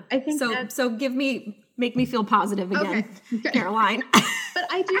think so make me feel positive again, okay. Caroline. But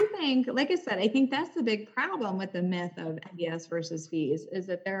I do think, like I said, I think that's the big problem with the myth of MBS versus fees is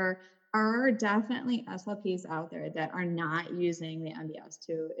that there are definitely SLPs out there that are not using the MBS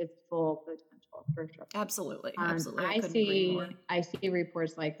to its full potential for sure. Absolutely. I see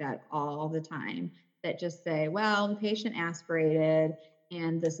reports like that all the time that just say, well, the patient aspirated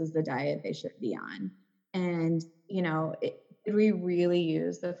and this is the diet they should be on. And, did we really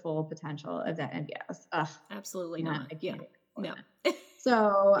use the full potential of that MBS? Absolutely not. Yeah. No.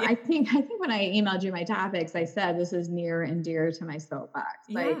 So I think when I emailed you my topics, I said, this is near and dear to my soapbox.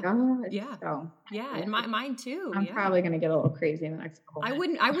 And mine too. I'm probably going to get a little crazy in the next couple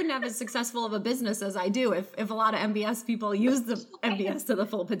months. I wouldn't have as successful of a business as I do if a lot of MBS people use the MBS to the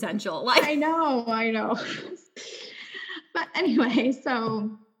full potential. I know. But anyway,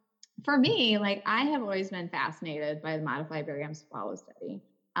 so for me, I have always been fascinated by the modified barium swallow study.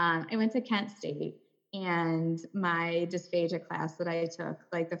 I went to Kent State, and my dysphagia class that I took,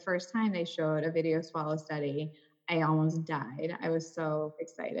 the first time they showed a video swallow study, I almost died. I was so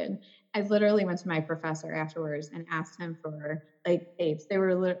excited. I literally went to my professor afterwards and asked him for tapes. They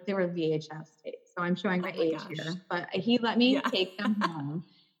were VHS tapes. So I'm showing my age here, but he let me take them home.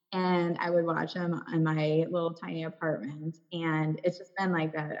 and I would watch them in my little tiny apartment. And it's just been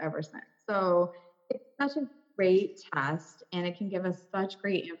like that ever since. So it's such a great test, and it can give us such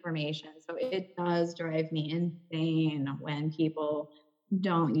great information. So it does drive me insane when people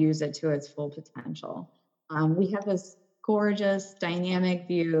don't use it to its full potential. We have this gorgeous dynamic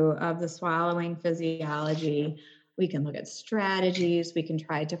view of the swallowing physiology. We can look at strategies, we can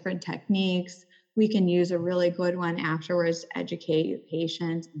try different techniques, we can use a really good one afterwards to educate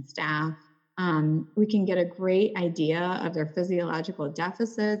patients and staff. We can get a great idea of their physiological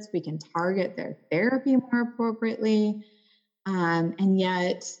deficits. We can target their therapy more appropriately. And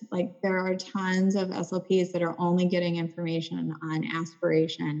yet, like, there are tons of SLPs that are only getting information on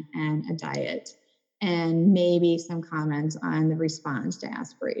aspiration and a diet, and maybe some comments on the response to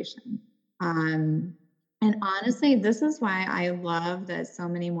aspiration. And honestly, this is why I love that so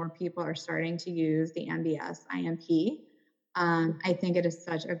many more people are starting to use the MBS-IMP. I think it is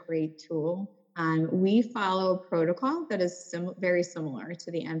such a great tool. We follow a protocol that is very similar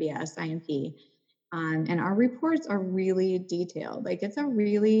to the MBS-IMP. And our reports are really detailed. Like, it's a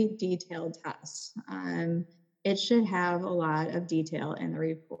really detailed test. It should have a lot of detail in the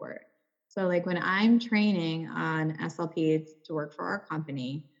report. So like when I'm training on SLPs to work for our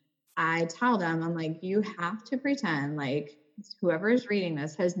company, I tell them, I'm like, you have to pretend like whoever is reading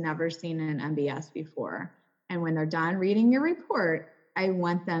this has never seen an MBS before. And when they're done reading your report, I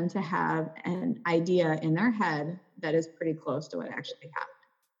want them to have an idea in their head that is pretty close to what actually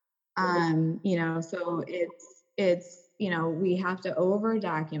happened. So it's, we have to over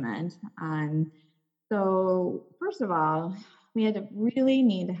document. So first of all, we really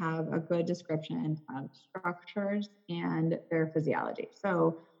need to have a good description of structures and their physiology.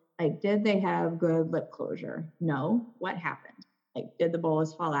 So like, did they have good lip closure? No. What happened? Like, did the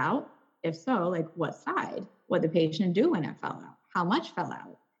bolus fall out? If so, like, what side? What did the patient do when it fell out? How much fell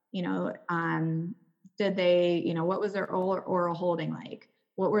out? Did they, what was their oral holding like?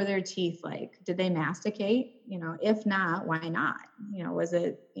 What were their teeth like? Did they masticate? If not, why not? Was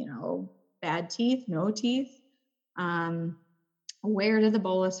it, bad teeth, no teeth? Where did the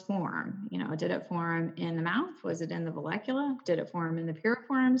bolus form? Did it form in the mouth? Was it in the vallecula? Did it form in the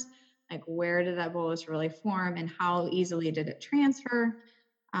piriforms? Like, where did that bolus really form, and how easily did it transfer?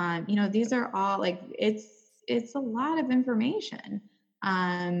 These are all like, it's a lot of information.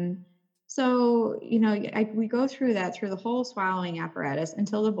 We go through that through the whole swallowing apparatus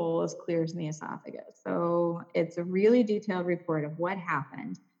until the bolus clears in the esophagus. So it's a really detailed report of what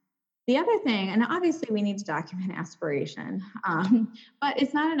happened. The other thing, and obviously we need to document aspiration, but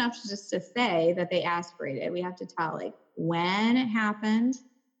it's not enough to say that they aspirated. We have to tell like when it happened,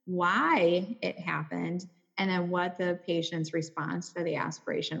 why it happened, and then what the patient's response to the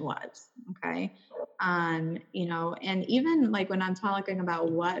aspiration was. Okay. And even like when I'm talking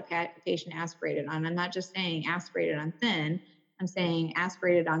about what a patient aspirated on, I'm not just saying aspirated on thin, I'm saying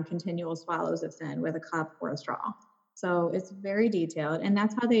aspirated on continual swallows of thin with a cup or a straw. So it's very detailed, and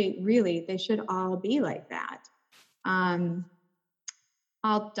that's how they should all be like that. I'll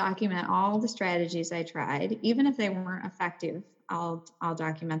document all the strategies I tried, even if they weren't effective. I'll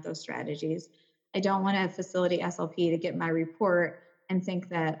document those strategies. I don't want a facility SLP to get my report and think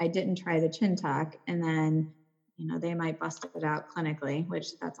that I didn't try the chin tuck, and then they might bust it out clinically,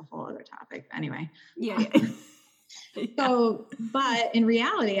 which that's a whole other topic. Anyway. Yeah. So, but in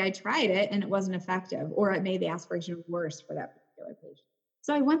reality, I tried it and it wasn't effective, or it made the aspiration worse for that particular patient.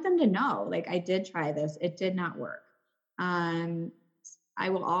 So I want them to know, like, I did try this, it did not work. I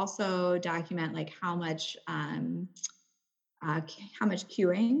will also document like how much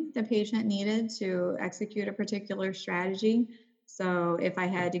cueing the patient needed to execute a particular strategy. So if I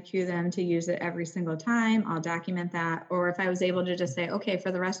had to cue them to use it every single time, I'll document that. Or if I was able to just say, okay, for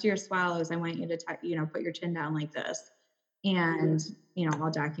the rest of your swallows, I want you to, put your chin down like this. And,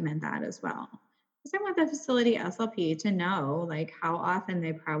 I'll document that as well. Because I want the facility SLP to know like how often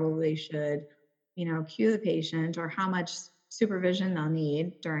they probably should, cue the patient, or how much supervision they'll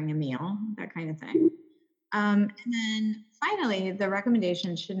need during a meal, that kind of thing. And then finally, the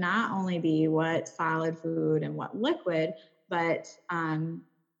recommendation should not only be what solid food and what liquid, but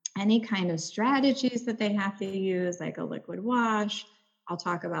any kind of strategies that they have to use, like a liquid wash. I'll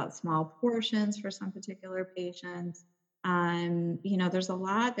talk about small portions for some particular patients. There's a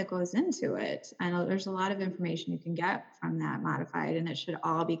lot that goes into it. I know there's a lot of information you can get from that modified, and it should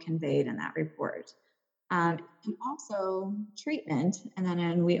all be conveyed in that report. And also treatment. And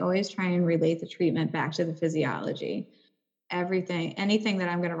then we always try and relate the treatment back to the physiology. Anything that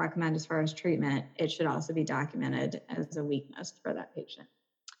I'm going to recommend as far as treatment, it should also be documented as a weakness for that patient.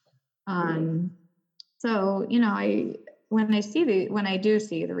 when I do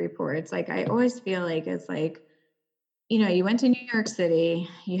see the reports, like I always feel like it's like, you know, you went to New York City,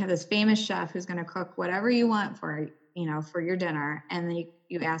 you have this famous chef who's going to cook whatever you want for, you know, for your dinner. And then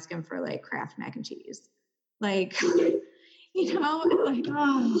you ask him for like Kraft mac and cheese. Like, you know, like,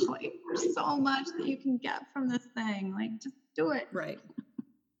 oh, like there's so much that you can get from this thing. Like, just do it. Right.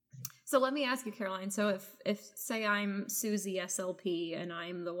 So let me ask you, Caroline. So if say I'm CCC-SLP and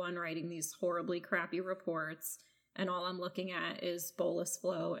I'm the one writing these horribly crappy reports, and all I'm looking at is bolus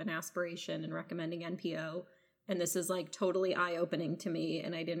flow and aspiration and recommending NPO, and this is like totally eye-opening to me,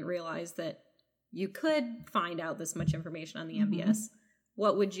 and I didn't realize that you could find out this much information on the MBS,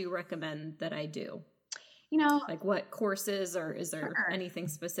 what would you recommend that I do? You know, like what courses, or is there anything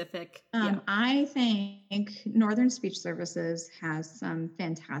specific? I think Northern Speech Services has some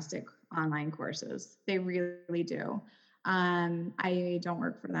fantastic online courses. They really do. I don't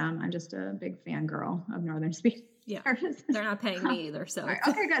work for them. I'm just a big fangirl of Northern Speech Services. They're not paying me either, so. Right.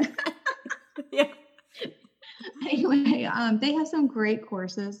 Okay, good. Yeah. Anyway, they have some great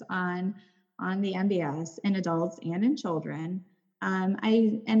courses on the MBS in adults and in children.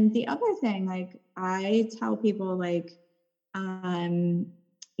 And the other thing, like I tell people, like,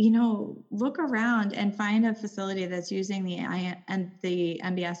 you know, look around and find a facility that's using the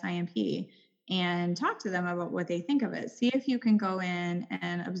MBS IMP and talk to them about what they think of it. See if you can go in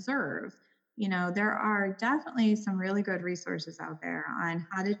and observe. You know, there are definitely some really good resources out there on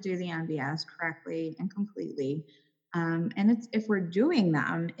how to do the MBS correctly and completely. And if we're doing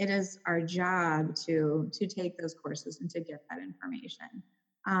them, it is our job to take those courses and to get that information.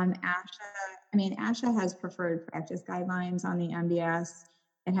 ASHA has preferred practice guidelines on the MBS.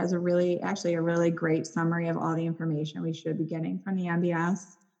 It has a really great summary of all the information we should be getting from the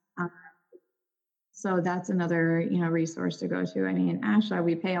MBS. So that's another, you know, resource to go to. I mean, ASHA,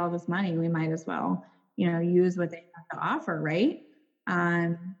 we pay all this money, we might as well, you know, use what they have to offer, right?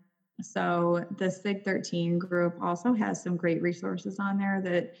 So the SIG-13 group also has some great resources on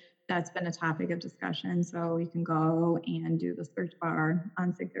there that's been a topic of discussion. So you can go and do the search bar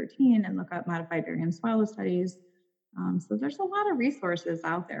on SIG-13 and look up modified barium swallow studies. So there's a lot of resources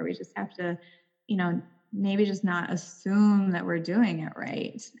out there. We just have to, you know, maybe just not assume that we're doing it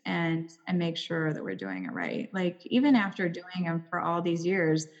right and make sure that we're doing it right. Like even after doing them for all these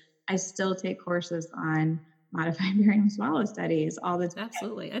years, I still take courses on modified barium swallow studies all the time.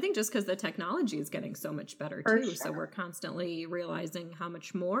 Absolutely. I think just because the technology is getting so much better too. Sure. So we're constantly realizing how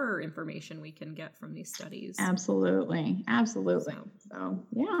much more information we can get from these studies. Absolutely. So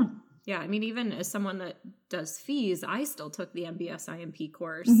yeah. Yeah, I mean, even as someone that does fees, I still took the MBS IMP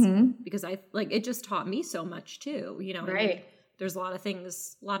course because it just taught me so much too, you know. Right. I mean, there's a lot of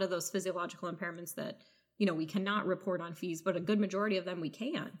things, a lot of those physiological impairments that, you know, we cannot report on fees, but a good majority of them we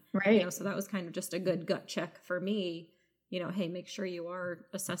can. Right. You know, so that was kind of just a good gut check for me, you know, hey, make sure you are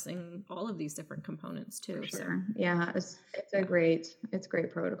assessing all of these different components too. For sure. So Yeah, it's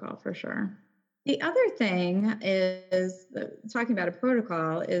great protocol for sure. The other thing is talking about a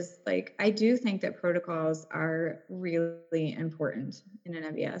protocol is like, I do think that protocols are really important in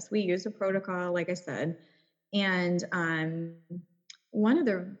an MBS. We use a protocol, like I said, and one of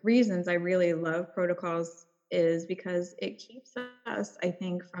the reasons I really love protocols is because it keeps us, I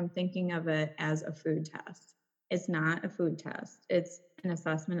think, from thinking of it as a food test. It's not a food test. It's an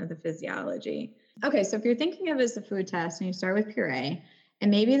assessment of the physiology. Okay, so if you're thinking of it as a food test and you start with puree, and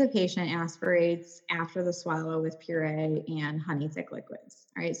maybe the patient aspirates after the swallow with puree and honey thick liquids.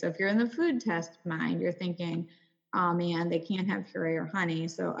 All right. So if you're in the food test mind, you're thinking, oh man, they can't have puree or honey.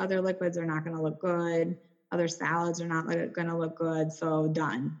 So other liquids are not going to look good. Other salads are not going to look good. So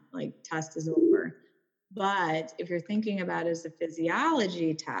done, like test is over. But if you're thinking about it as a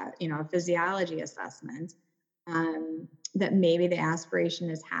physiology test, you know, a physiology assessment, that maybe the aspiration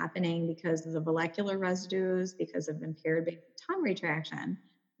is happening because of the molecular residues, because of impaired tongue retraction,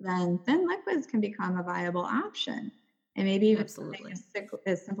 then thin liquids can become a viable option. And maybe even something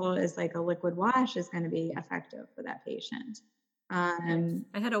as simple as like a liquid wash is going to be effective for that patient. I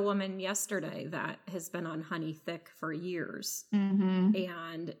had a woman yesterday that has been on honey thick for years,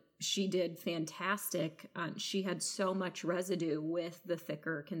 and she did fantastic. She had so much residue with the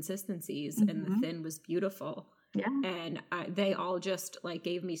thicker consistencies, and the thin was beautiful. Yeah. And they all just like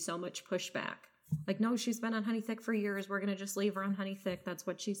gave me so much pushback. Like, no, she's been on honey thick for years. We're going to just leave her on honey thick. That's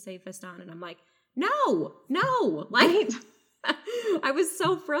what she's safest on. And I'm like, no, like, I was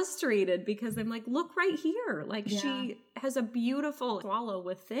so frustrated because I'm like, look right here. Like she has a beautiful swallow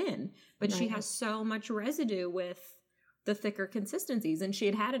with thin, but she has so much residue with the thicker consistencies. And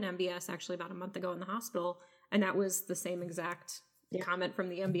she had an MBS actually about a month ago in the hospital. And that was the same exact comment from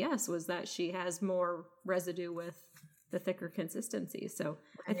the MBS, was that she has more residue with the thicker consistency. So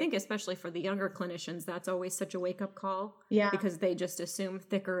I think especially for the younger clinicians, that's always such a wake-up call. Yeah. Because they just assume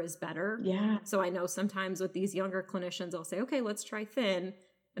thicker is better. Yeah. So I know sometimes with these younger clinicians, I'll say, okay, let's try thin.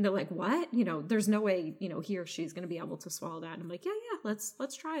 And they're like, what? You know, there's no way, you know, he or she's going to be able to swallow that. And I'm like, yeah, let's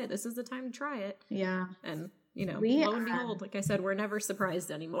try it. This is the time to try it. Yeah. And, you know, lo and behold, like I said, we're never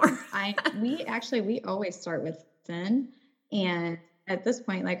surprised anymore. We always start with thin. And at this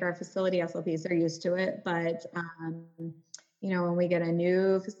point, like our facility SLPs, they're used to it. But, you know, when we get a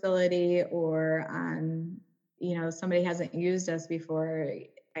new facility or, you know, somebody hasn't used us before,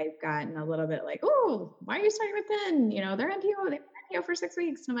 I've gotten a little bit like, oh, why are you starting with thin? You know, they're NPO for 6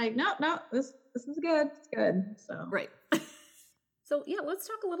 weeks. And I'm like, no, this is good. It's good. So, right. So yeah, let's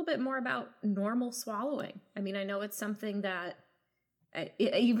talk a little bit more about normal swallowing. I mean, I know it's something that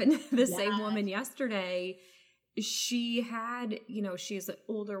even the same woman yesterday, she had, you know, she's an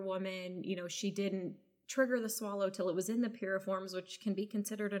older woman, you know, she didn't trigger the swallow till it was in the piriforms, which can be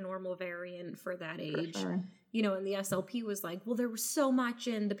considered a normal variant for that age. Sure. You know, and the SLP was like, well, there was so much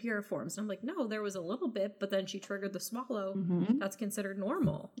in the piriforms. And I'm like, no, there was a little bit, but then she triggered the swallow. Mm-hmm. That's considered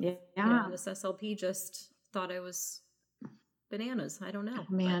normal. Yeah. You know, and this SLP just thought I was bananas. I don't know. Oh,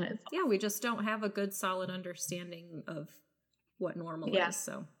 man. Yeah, we just don't have a good solid understanding of what normal is.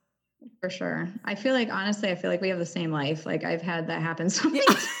 So for sure. Honestly, I feel like we have the same life. Like I've had that happen so many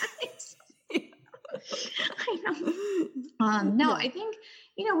times. I know. I think,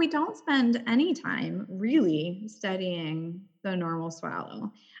 you know, we don't spend any time really studying the normal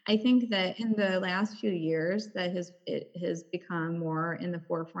swallow. I think that in the last few years it has become more in the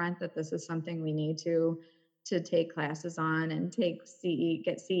forefront that this is something we need to take classes on and get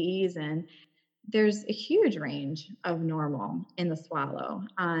CEs in. There's a huge range of normal in the swallow.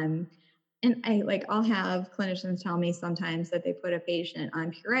 And I'll have clinicians tell me sometimes that they put a patient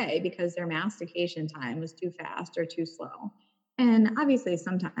on puree because their mastication time was too fast or too slow. And obviously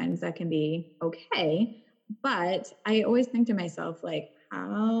sometimes that can be okay, but I always think to myself, like,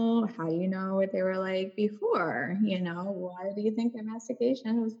 how do you know what they were like before? You know, why do you think their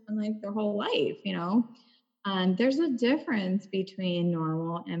mastication has been like their whole life? You know, there's a difference between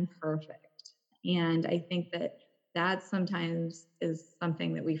normal and perfect. And I think that sometimes is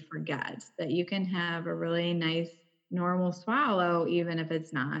something that we forget, that you can have a really nice normal swallow, even if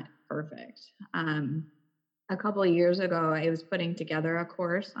it's not perfect. A couple of years ago, I was putting together a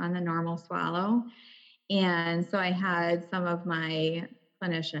course on the normal swallow. And so I had some of my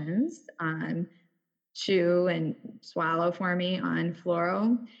clinicians chew and swallow for me on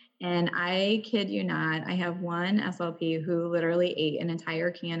fluoro. And I kid you not, I have one SLP who literally ate an entire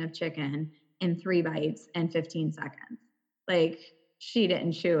can of chicken in 3 bites and 15 seconds. Like she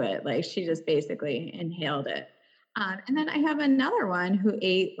didn't chew it. Like she just basically inhaled it. And then I have another one who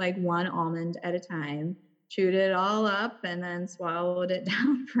ate like 1 almond at a time, chewed it all up and then swallowed it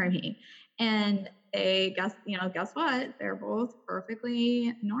down for me. And guess what? They're both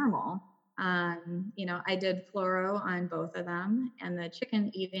perfectly normal. You know, I did fluoro on both of them, and the chicken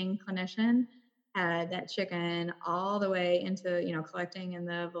eating clinician had that chicken all the way into, you know, collecting in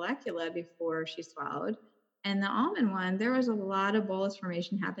the vallecula before she swallowed. And the almond one, there was a lot of bolus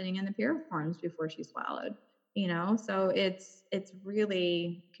formation happening in the piriforms before she swallowed, you know, so it's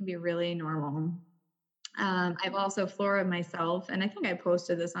really can be really normal. I've also fluoroed myself, and I think I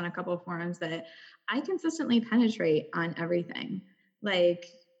posted this on a couple of forums, that I consistently penetrate on everything, like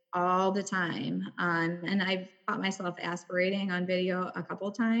all the time. And I've caught myself aspirating on video a couple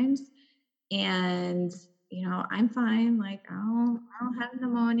of times, and you know, I'm fine. Like I don't have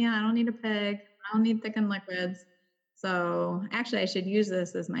pneumonia. I don't need a pig. I don't need thickened liquids. So actually I should use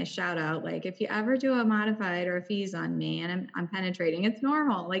this as my shout out. Like if you ever do a modified or a fees on me and I'm penetrating, it's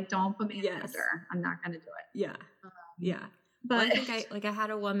normal. Like don't put me in after. I'm not going to do it. Yeah. Yeah. But well, I think I had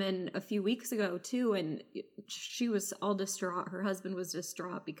a woman a few weeks ago too, and she was all distraught. Her husband was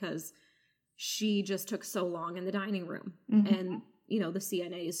distraught because she just took so long in the dining room. Mm-hmm. And, you know, the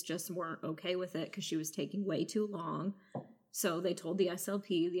CNAs just weren't okay with it because she was taking way too long. So they told the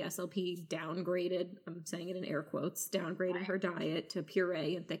SLP downgraded, I'm saying it in air quotes, downgraded her diet to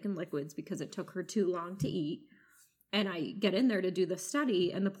puree and thickened liquids because it took her too long to eat. And I get in there to do the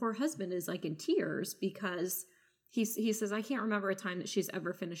study, and the poor husband is like in tears because he says, I can't remember a time that she's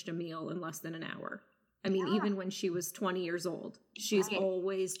ever finished a meal in less than an hour. I mean, even when she was 20 years old, she's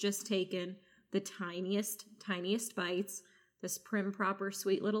always just taken the tiniest bites. This prim, proper,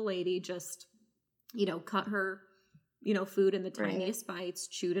 sweet little lady just, you know, cut her, you know, food in the tiniest bites,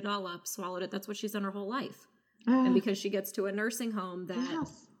 chewed it all up, swallowed it. That's what she's done her whole life. And because she gets to a nursing home that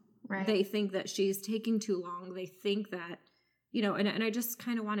they think that she's taking too long, they think that, and I just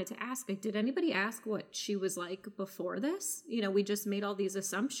kind of wanted to ask, like, did anybody ask what she was like before this? We just made all these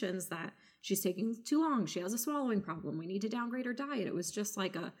assumptions that she's taking too long. She has a swallowing problem. We need to downgrade her diet. It was just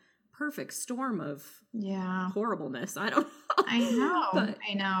like a perfect storm of horribleness. I don't know.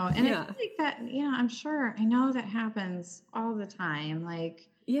 I know. And I feel like that, I'm sure, I know that happens all the time. Like,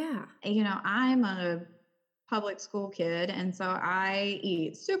 I'm a public school kid. And so I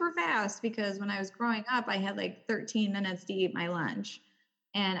eat super fast because when I was growing up, I had like 13 minutes to eat my lunch.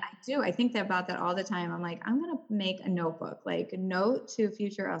 And I think about that all the time. I'm like, I'm going to make a notebook, like a note to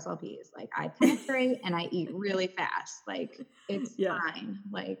future SLPs. Like, I penetrate and I eat really fast. Like, it's fine.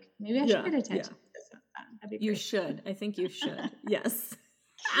 Like, maybe I should get attention to this. That'd be great. You should. I think you should. Yes.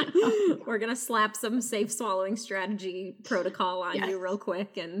 We're going to slap some safe swallowing strategy protocol on you real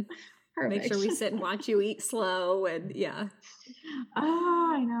quick and make sure we sit and watch you eat slow. And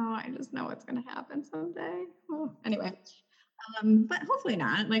Oh, I know. I just know what's going to happen someday. Oh, anyway. But hopefully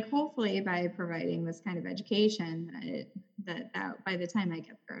not. Like, hopefully by providing this kind of education that by the time I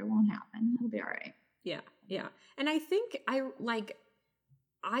get there, it won't happen. It'll be all right. Yeah. And I think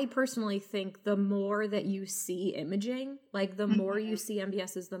I personally think the more that you see imaging, like the more you see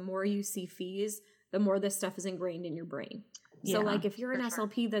MBSs, the more you see fees, the more this stuff is ingrained in your brain. So like if you're an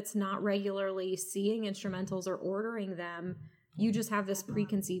SLP that's not regularly seeing instrumentals or ordering them, you just have this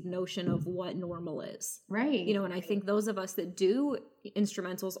preconceived notion of what normal is. Right. And I think those of us that do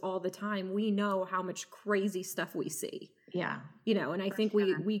instrumentals all the time, we know how much crazy stuff we see. Yeah. And I think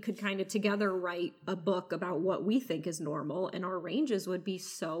we could kind of together write a book about what we think is normal, and our ranges would be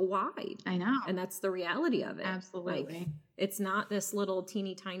so wide. I know. And that's the reality of it. Absolutely. Like, it's not this little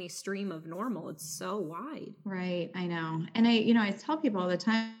teeny tiny stream of normal. It's so wide. Right. I know. And I tell people all the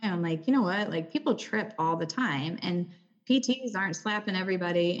time, I'm like, you know what? Like, people trip all the time, and PTs aren't slapping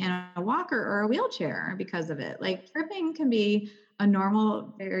everybody in a walker or a wheelchair because of it. Like, tripping can be a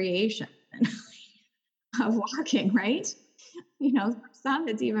normal variation of walking, right? For some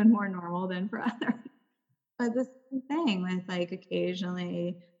it's even more normal than for others. But the same thing with like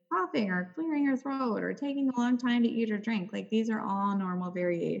occasionally coughing or clearing your throat or taking a long time to eat or drink. Like, these are all normal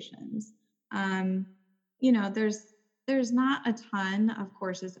variations. There's not a ton of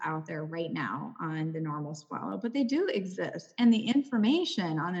courses out there right now on the normal swallow, but they do exist. And the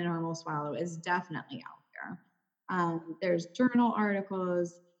information on the normal swallow is definitely out there. There's journal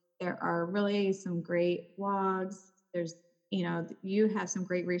articles. There are really some great blogs. There's, you have some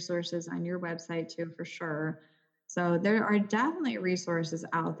great resources on your website too, for sure. So there are definitely resources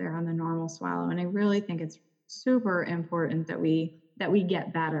out there on the normal swallow. And I really think it's super important that we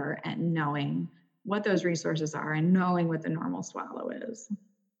get better at knowing what those resources are and knowing what the normal swallow is.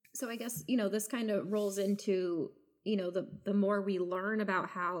 So I guess, this kind of rolls into, the more we learn about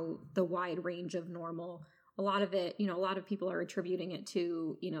how the wide range of normal, a lot of it, a lot of people are attributing it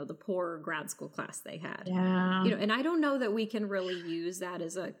to, the poor grad school class they had. Yeah. And I don't know that we can really use that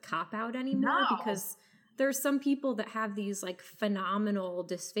as a cop-out anymore, because there's some people that have these like phenomenal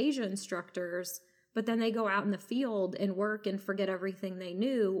dysphagia instructors, but then they go out in the field and work and forget everything they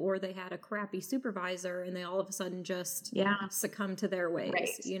knew, or they had a crappy supervisor and they all of a sudden just succumb to their ways.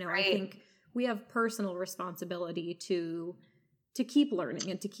 Right. I think we have personal responsibility to keep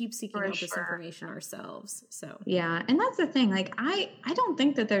learning and to keep seeking out this information ourselves. So yeah. And that's the thing. Like, I don't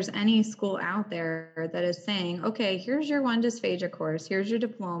think that there's any school out there that is saying, okay, here's your one dysphagia course. Here's your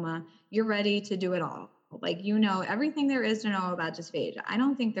diploma. You're ready to do it all. Like, everything there is to know about dysphagia. I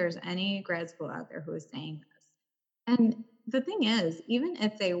don't think there's any grad school out there who is saying this. And the thing is, even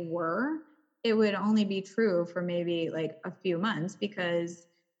if they were, it would only be true for maybe like a few months, because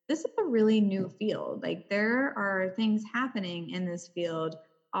this is a really new field. Like, there are things happening in this field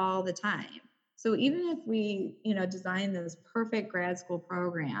all the time. So even if we, design this perfect grad school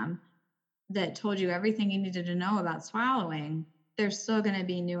program that told you everything you needed to know about swallowing, there's still going to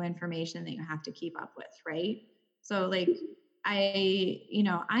be new information that you have to keep up with, right? So like, I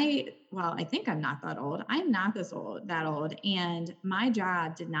think I'm not that old. I'm not that old. And my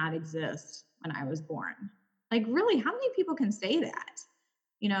job did not exist when I was born. Like, really, how many people can say that?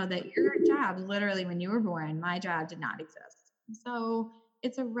 That your job, literally when you were born, my job did not exist. So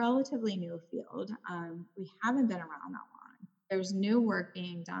it's a relatively new field. We haven't been around that long. There's new work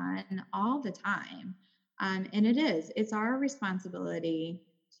being done all the time. And it's our responsibility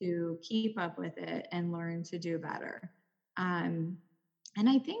to keep up with it and learn to do better. And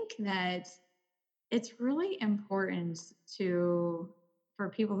I think that it's really important for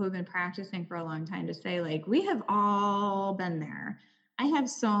people who've been practicing for a long time to say, like, we have all been there. I have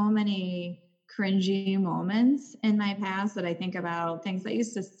so many cringy moments in my past that I think about things I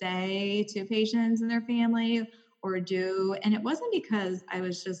used to say to patients and their family, or do. And it wasn't because I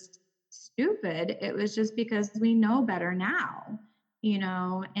was just stupid. It was just because we know better now,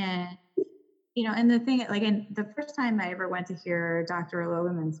 and the thing, like, and the first time I ever went to hear Dr.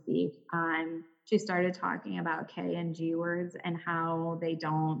 Logeman speak, she started talking about K and G words and how they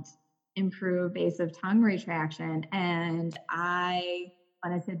don't improve base of tongue retraction. And I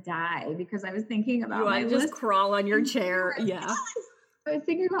wanted to die because I was thinking about my list. Just crawl on your chair. Yeah. I was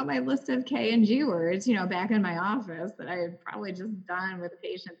thinking about my list of K and G words, back in my office that I had probably just done with a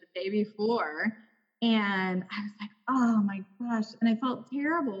patient the day before. And I was like, oh my gosh. And I felt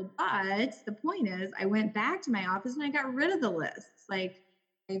terrible. But the point is, I went back to my office and I got rid of the lists. Like,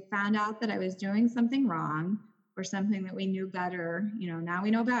 I found out that I was doing something wrong or something that we knew better. Now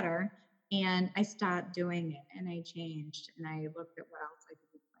we know better. And I stopped doing it and I changed and I looked at what else I could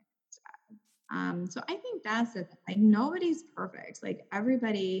do instead. So I think that's it. Like, nobody's perfect. Like,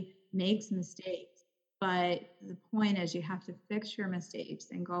 everybody makes mistakes. But the point is, you have to fix your mistakes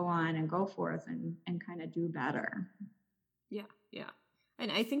and go on and go forth and kind of do better. Yeah. Yeah.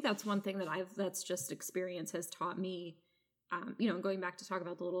 And I think that's one thing that's just experience has taught me, going back to talk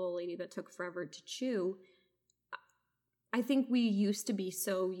about the little old lady that took forever to chew. I think we used to be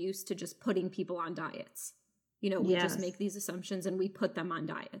so used to just putting people on diets. We just make these assumptions and we put them on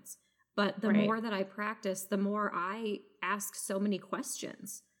diets. But the more that I practice, the more I ask so many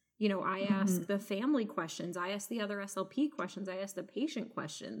questions. I ask the family questions. I ask the other SLP questions. I ask the patient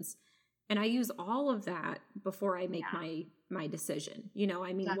questions. And I use all of that before I make my decision.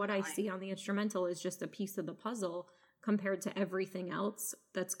 Definitely. What I see on the instrumental is just a piece of the puzzle compared to everything else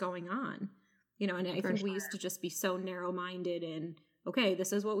that's going on. And I think we used to just be so narrow-minded and, okay,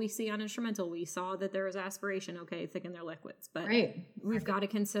 this is what we see on instrumental. We saw that there was aspiration. Okay, thicken their liquids. But we've got to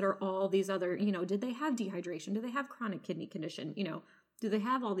consider all these other, did they have dehydration? Do they have chronic kidney condition? Do they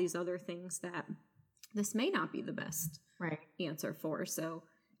have all these other things that this may not be the best answer for? So,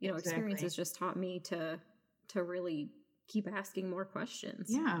 experience has just taught me to really keep asking more questions.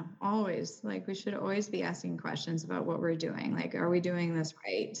 Yeah, always. Like, we should always be asking questions about what we're doing. Like, are we doing this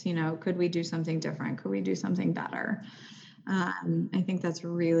right? Could we do something different? Could we do something better? I think that's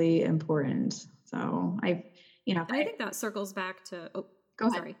really important. So I think that circles back to, go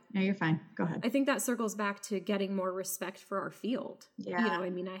ahead. Sorry. No, you're fine. Go ahead. I think that circles back to getting more respect for our field. Yeah.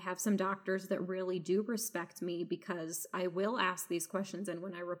 I have some doctors that really do respect me because I will ask these questions. And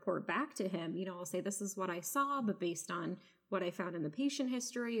when I report back to him, I'll say, this is what I saw, but based on what I found in the patient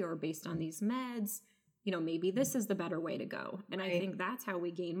history or based on these meds, maybe this is the better way to go. And I think that's how we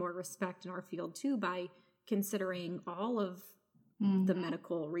gain more respect in our field too, by considering all of the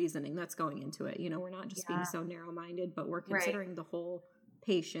medical reasoning that's going into it. We're not just being so narrow-minded, but we're considering the whole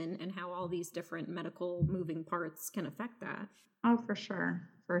patient and how all these different medical moving parts can affect that. Oh, for sure.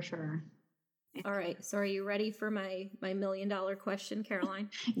 For sure. All right. So are you ready for my $1 million question, Caroline?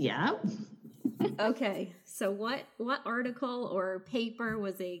 Yeah. Okay. So what article or paper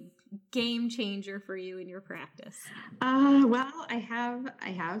was a game changer for you in your practice? Well, I have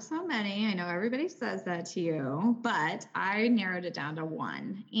so many. I know everybody says that to you, but I narrowed it down to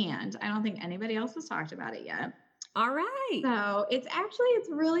one, and I don't think anybody else has talked about it yet. All right. So it's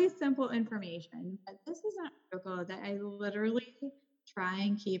really simple information, but this is an article that I literally try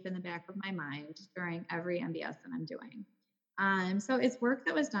and keep in the back of my mind during every MBS that I'm doing. So it's work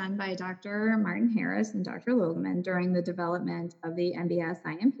that was done by Dr. Martin Harris and Dr. Logeman during the development of the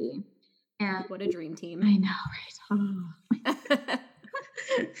MBS-IMP. And what a dream team. I know, right? Oh.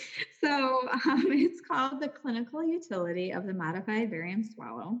 So it's called The Clinical Utility of the Modified Barium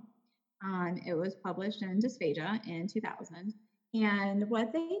Swallow. It was published in Dysphagia in 2000. And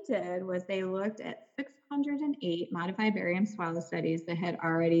what they did was they looked at 608 modified barium swallow studies that had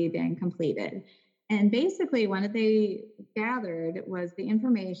already been completed. And basically what they gathered was the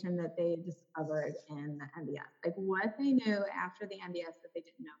information that they discovered in the MBS, like what they knew after the MBS that they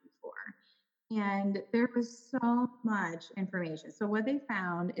didn't know before. And there was so much information. So what they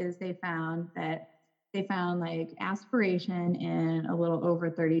found is they found like aspiration in a little over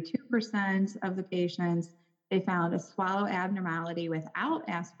 32% of the patients. They found a swallow abnormality without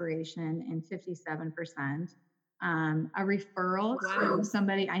aspiration in 57%. A referral to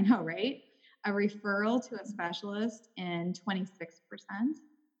somebody, I know, right? A referral to a specialist in 26%.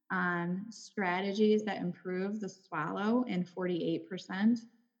 Strategies that improve the swallow in 48%.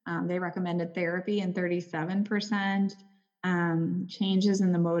 They recommended therapy in 37%. Changes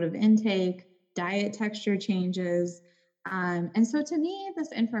in the mode of intake, diet texture changes. And so to me,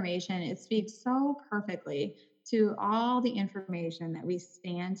 this information, it speaks so perfectly to all the information that we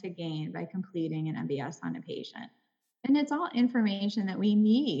stand to gain by completing an MBS on a patient. And it's all information that we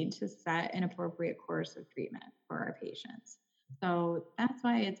need to set an appropriate course of treatment for our patients. So that's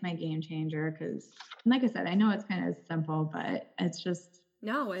why it's my game changer. Because, like I said, I know it's kind of simple, but it's just.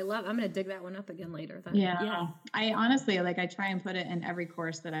 No, I'm going to dig that one up again later. Yeah. I honestly, I try and put it in every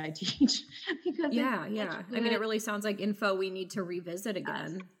course that I teach because yeah. I mean, it really sounds like info we need to revisit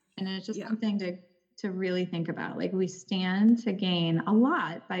again. Yes. And it's just something to really think about. We stand to gain a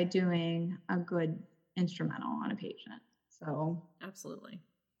lot by doing a good instrumental on a patient. So absolutely.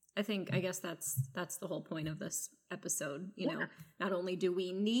 I guess that's the whole point of this episode. Not only do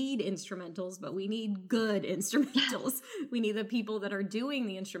we need instrumentals, but we need good instrumentals. We need the people that are doing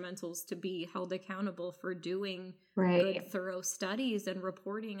the instrumentals to be held accountable for doing good, thorough studies and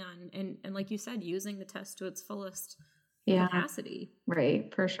reporting on, and like you said, using the test to its fullest capacity.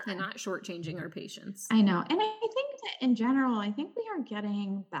 Right, for sure. And not shortchanging our patients. I know. And I think that in general, I think we are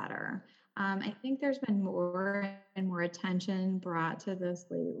getting better. I think there's been more and more attention brought to this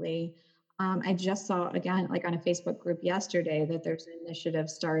lately. I just saw, again, on a Facebook group yesterday, that there's an initiative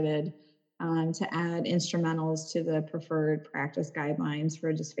started to add instrumentals to the preferred practice guidelines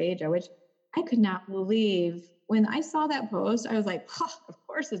for dysphagia, which I could not believe. When I saw that post, I was like, of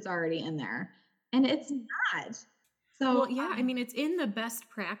course it's already in there. And it's not. So, I mean, it's in the best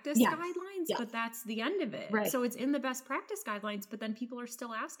practice guidelines, but that's the end of it. Right. So it's in the best practice guidelines, but then people are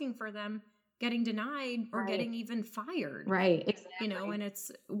still asking for them, getting denied or getting even fired. Right. Exactly. And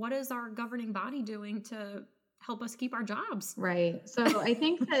it's, what is our governing body doing to help us keep our jobs? Right. So I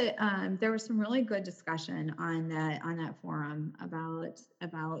think that there was some really good discussion on that forum about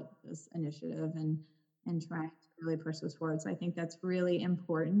this initiative and trying to really push this forward. So I think that's really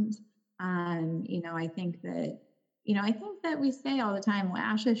important. I think that we say all the time, well,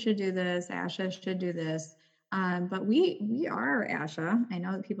 ASHA should do this, ASHA should do this. But we are ASHA. I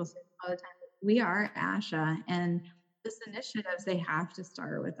know that people say all the time, we are ASHA, and this initiatives, they have to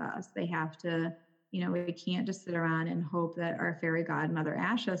start with us. They have to, we can't just sit around and hope that our fairy godmother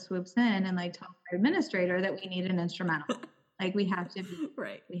ASHA swoops in and tell our administrator that we need an instrumental. We have to be,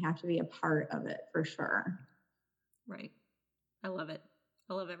 we have to be a part of it for sure. Right. I love it.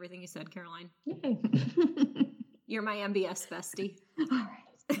 I love everything you said, Caroline. Yay. You're my MBS bestie. All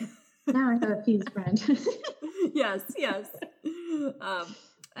right. Now I have a peace friend. Yes.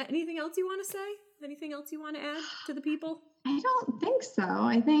 Anything else you want to say? Anything else you want to add to the people? I don't think so.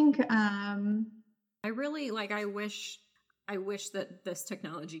 I think I really I wish that this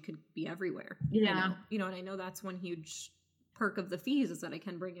technology could be everywhere. Yeah. And I know that's one huge perk of the fees is that I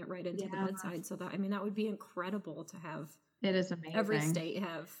can bring it right into the bedside. So that would be incredible to have. It is amazing. Every state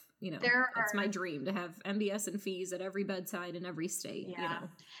have, that's my dream, to have MBS and fees at every bedside in every state. Yeah.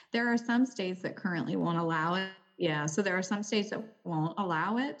 There are some states that currently won't allow it. Yeah. So there are some states that won't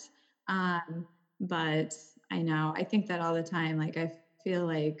allow it. But I think that all the time, I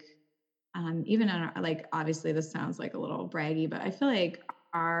feel even on obviously this sounds a little braggy, but I feel like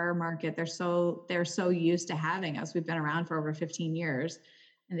our market, they're so used to having us. We've been around for over 15 years.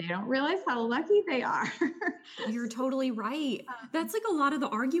 And they don't realize how lucky they are. You're totally right. That's a lot of the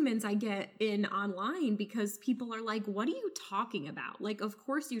arguments I get in online, because people are like, what are you talking about? Of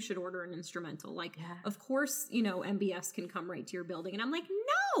course you should order an instrumental. Of course, MBS can come right to your building. And I'm like,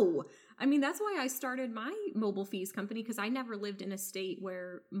 no. I mean, that's why I started my mobile fees company, because I never lived in a state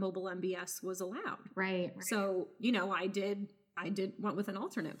where mobile MBS was allowed. Right. So, I went with an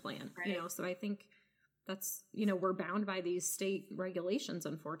alternate plan, so I think that's, we're bound by these state regulations,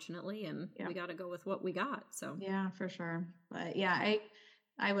 unfortunately, and we got to go with what we got. So, yeah, for sure. But yeah,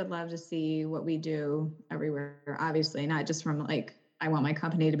 I would love to see what we do everywhere. Obviously, not just from I want my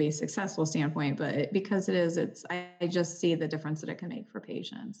company to be a successful standpoint, but because I just see the difference that it can make for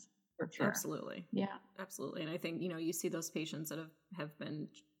patients. For sure. Absolutely. Yeah, absolutely. And I think, you see those patients that have been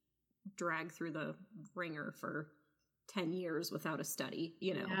dragged through the ringer for 10 years without a study,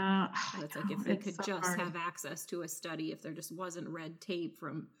 Yeah. And it's if they could just have access to a study, if there just wasn't red tape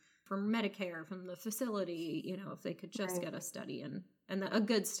from Medicare, from the facility, if they could just get a study and a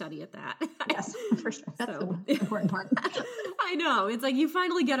good study at that. Yes, for sure. That's the important part. I know. It's you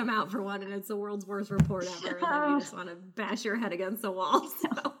finally get them out for one and it's the world's worst report ever. And then you just want to bash your head against the wall. So.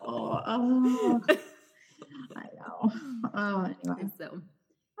 Oh. I know. Oh, anyway. So.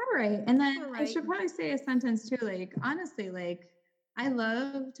 All right. And then I should probably say a sentence too. Honestly, I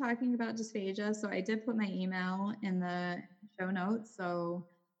love talking about dysphagia. So I did put my email in the show notes. So,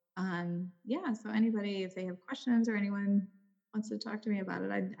 so anybody, if they have questions or anyone wants to talk to me about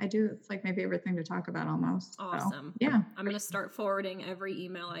it, I do. It's my favorite thing to talk about almost. Awesome. So, yeah. I'm going to start forwarding every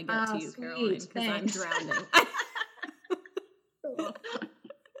email I get to you, sweet. Caroline, because I'm drowning.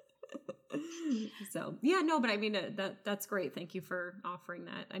 So yeah, no, but I mean, that's great. Thank you for offering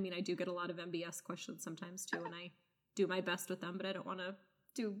that. I mean, I do get a lot of MBS questions sometimes too, and I do my best with them, but I don't want to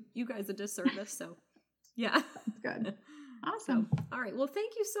do you guys a disservice. So yeah. That's good. Awesome. So, all right. Well,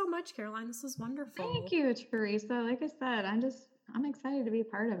 thank you so much, Caroline. This was wonderful. Thank you, Teresa. Like I said, I'm excited to be a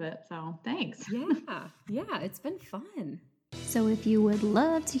part of it. So thanks. Yeah, it's been fun. So if you would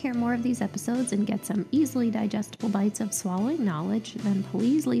love to hear more of these episodes and get some easily digestible bites of swallowing knowledge, then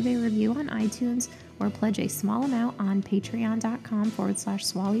please leave a review on iTunes or pledge a small amount on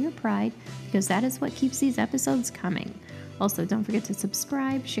patreon.com/swallowyourpride, because that is what keeps these episodes coming. Also, don't forget to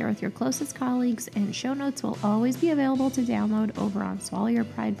subscribe, share with your closest colleagues, and show notes will always be available to download over on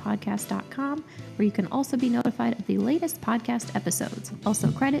swallowyourpridepodcast.com, where you can also be notified of the latest podcast episodes.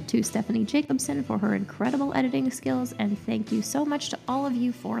 Also, credit to Stephanie Jacobson for her incredible editing skills, and thank you so much to all of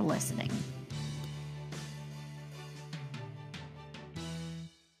you for listening.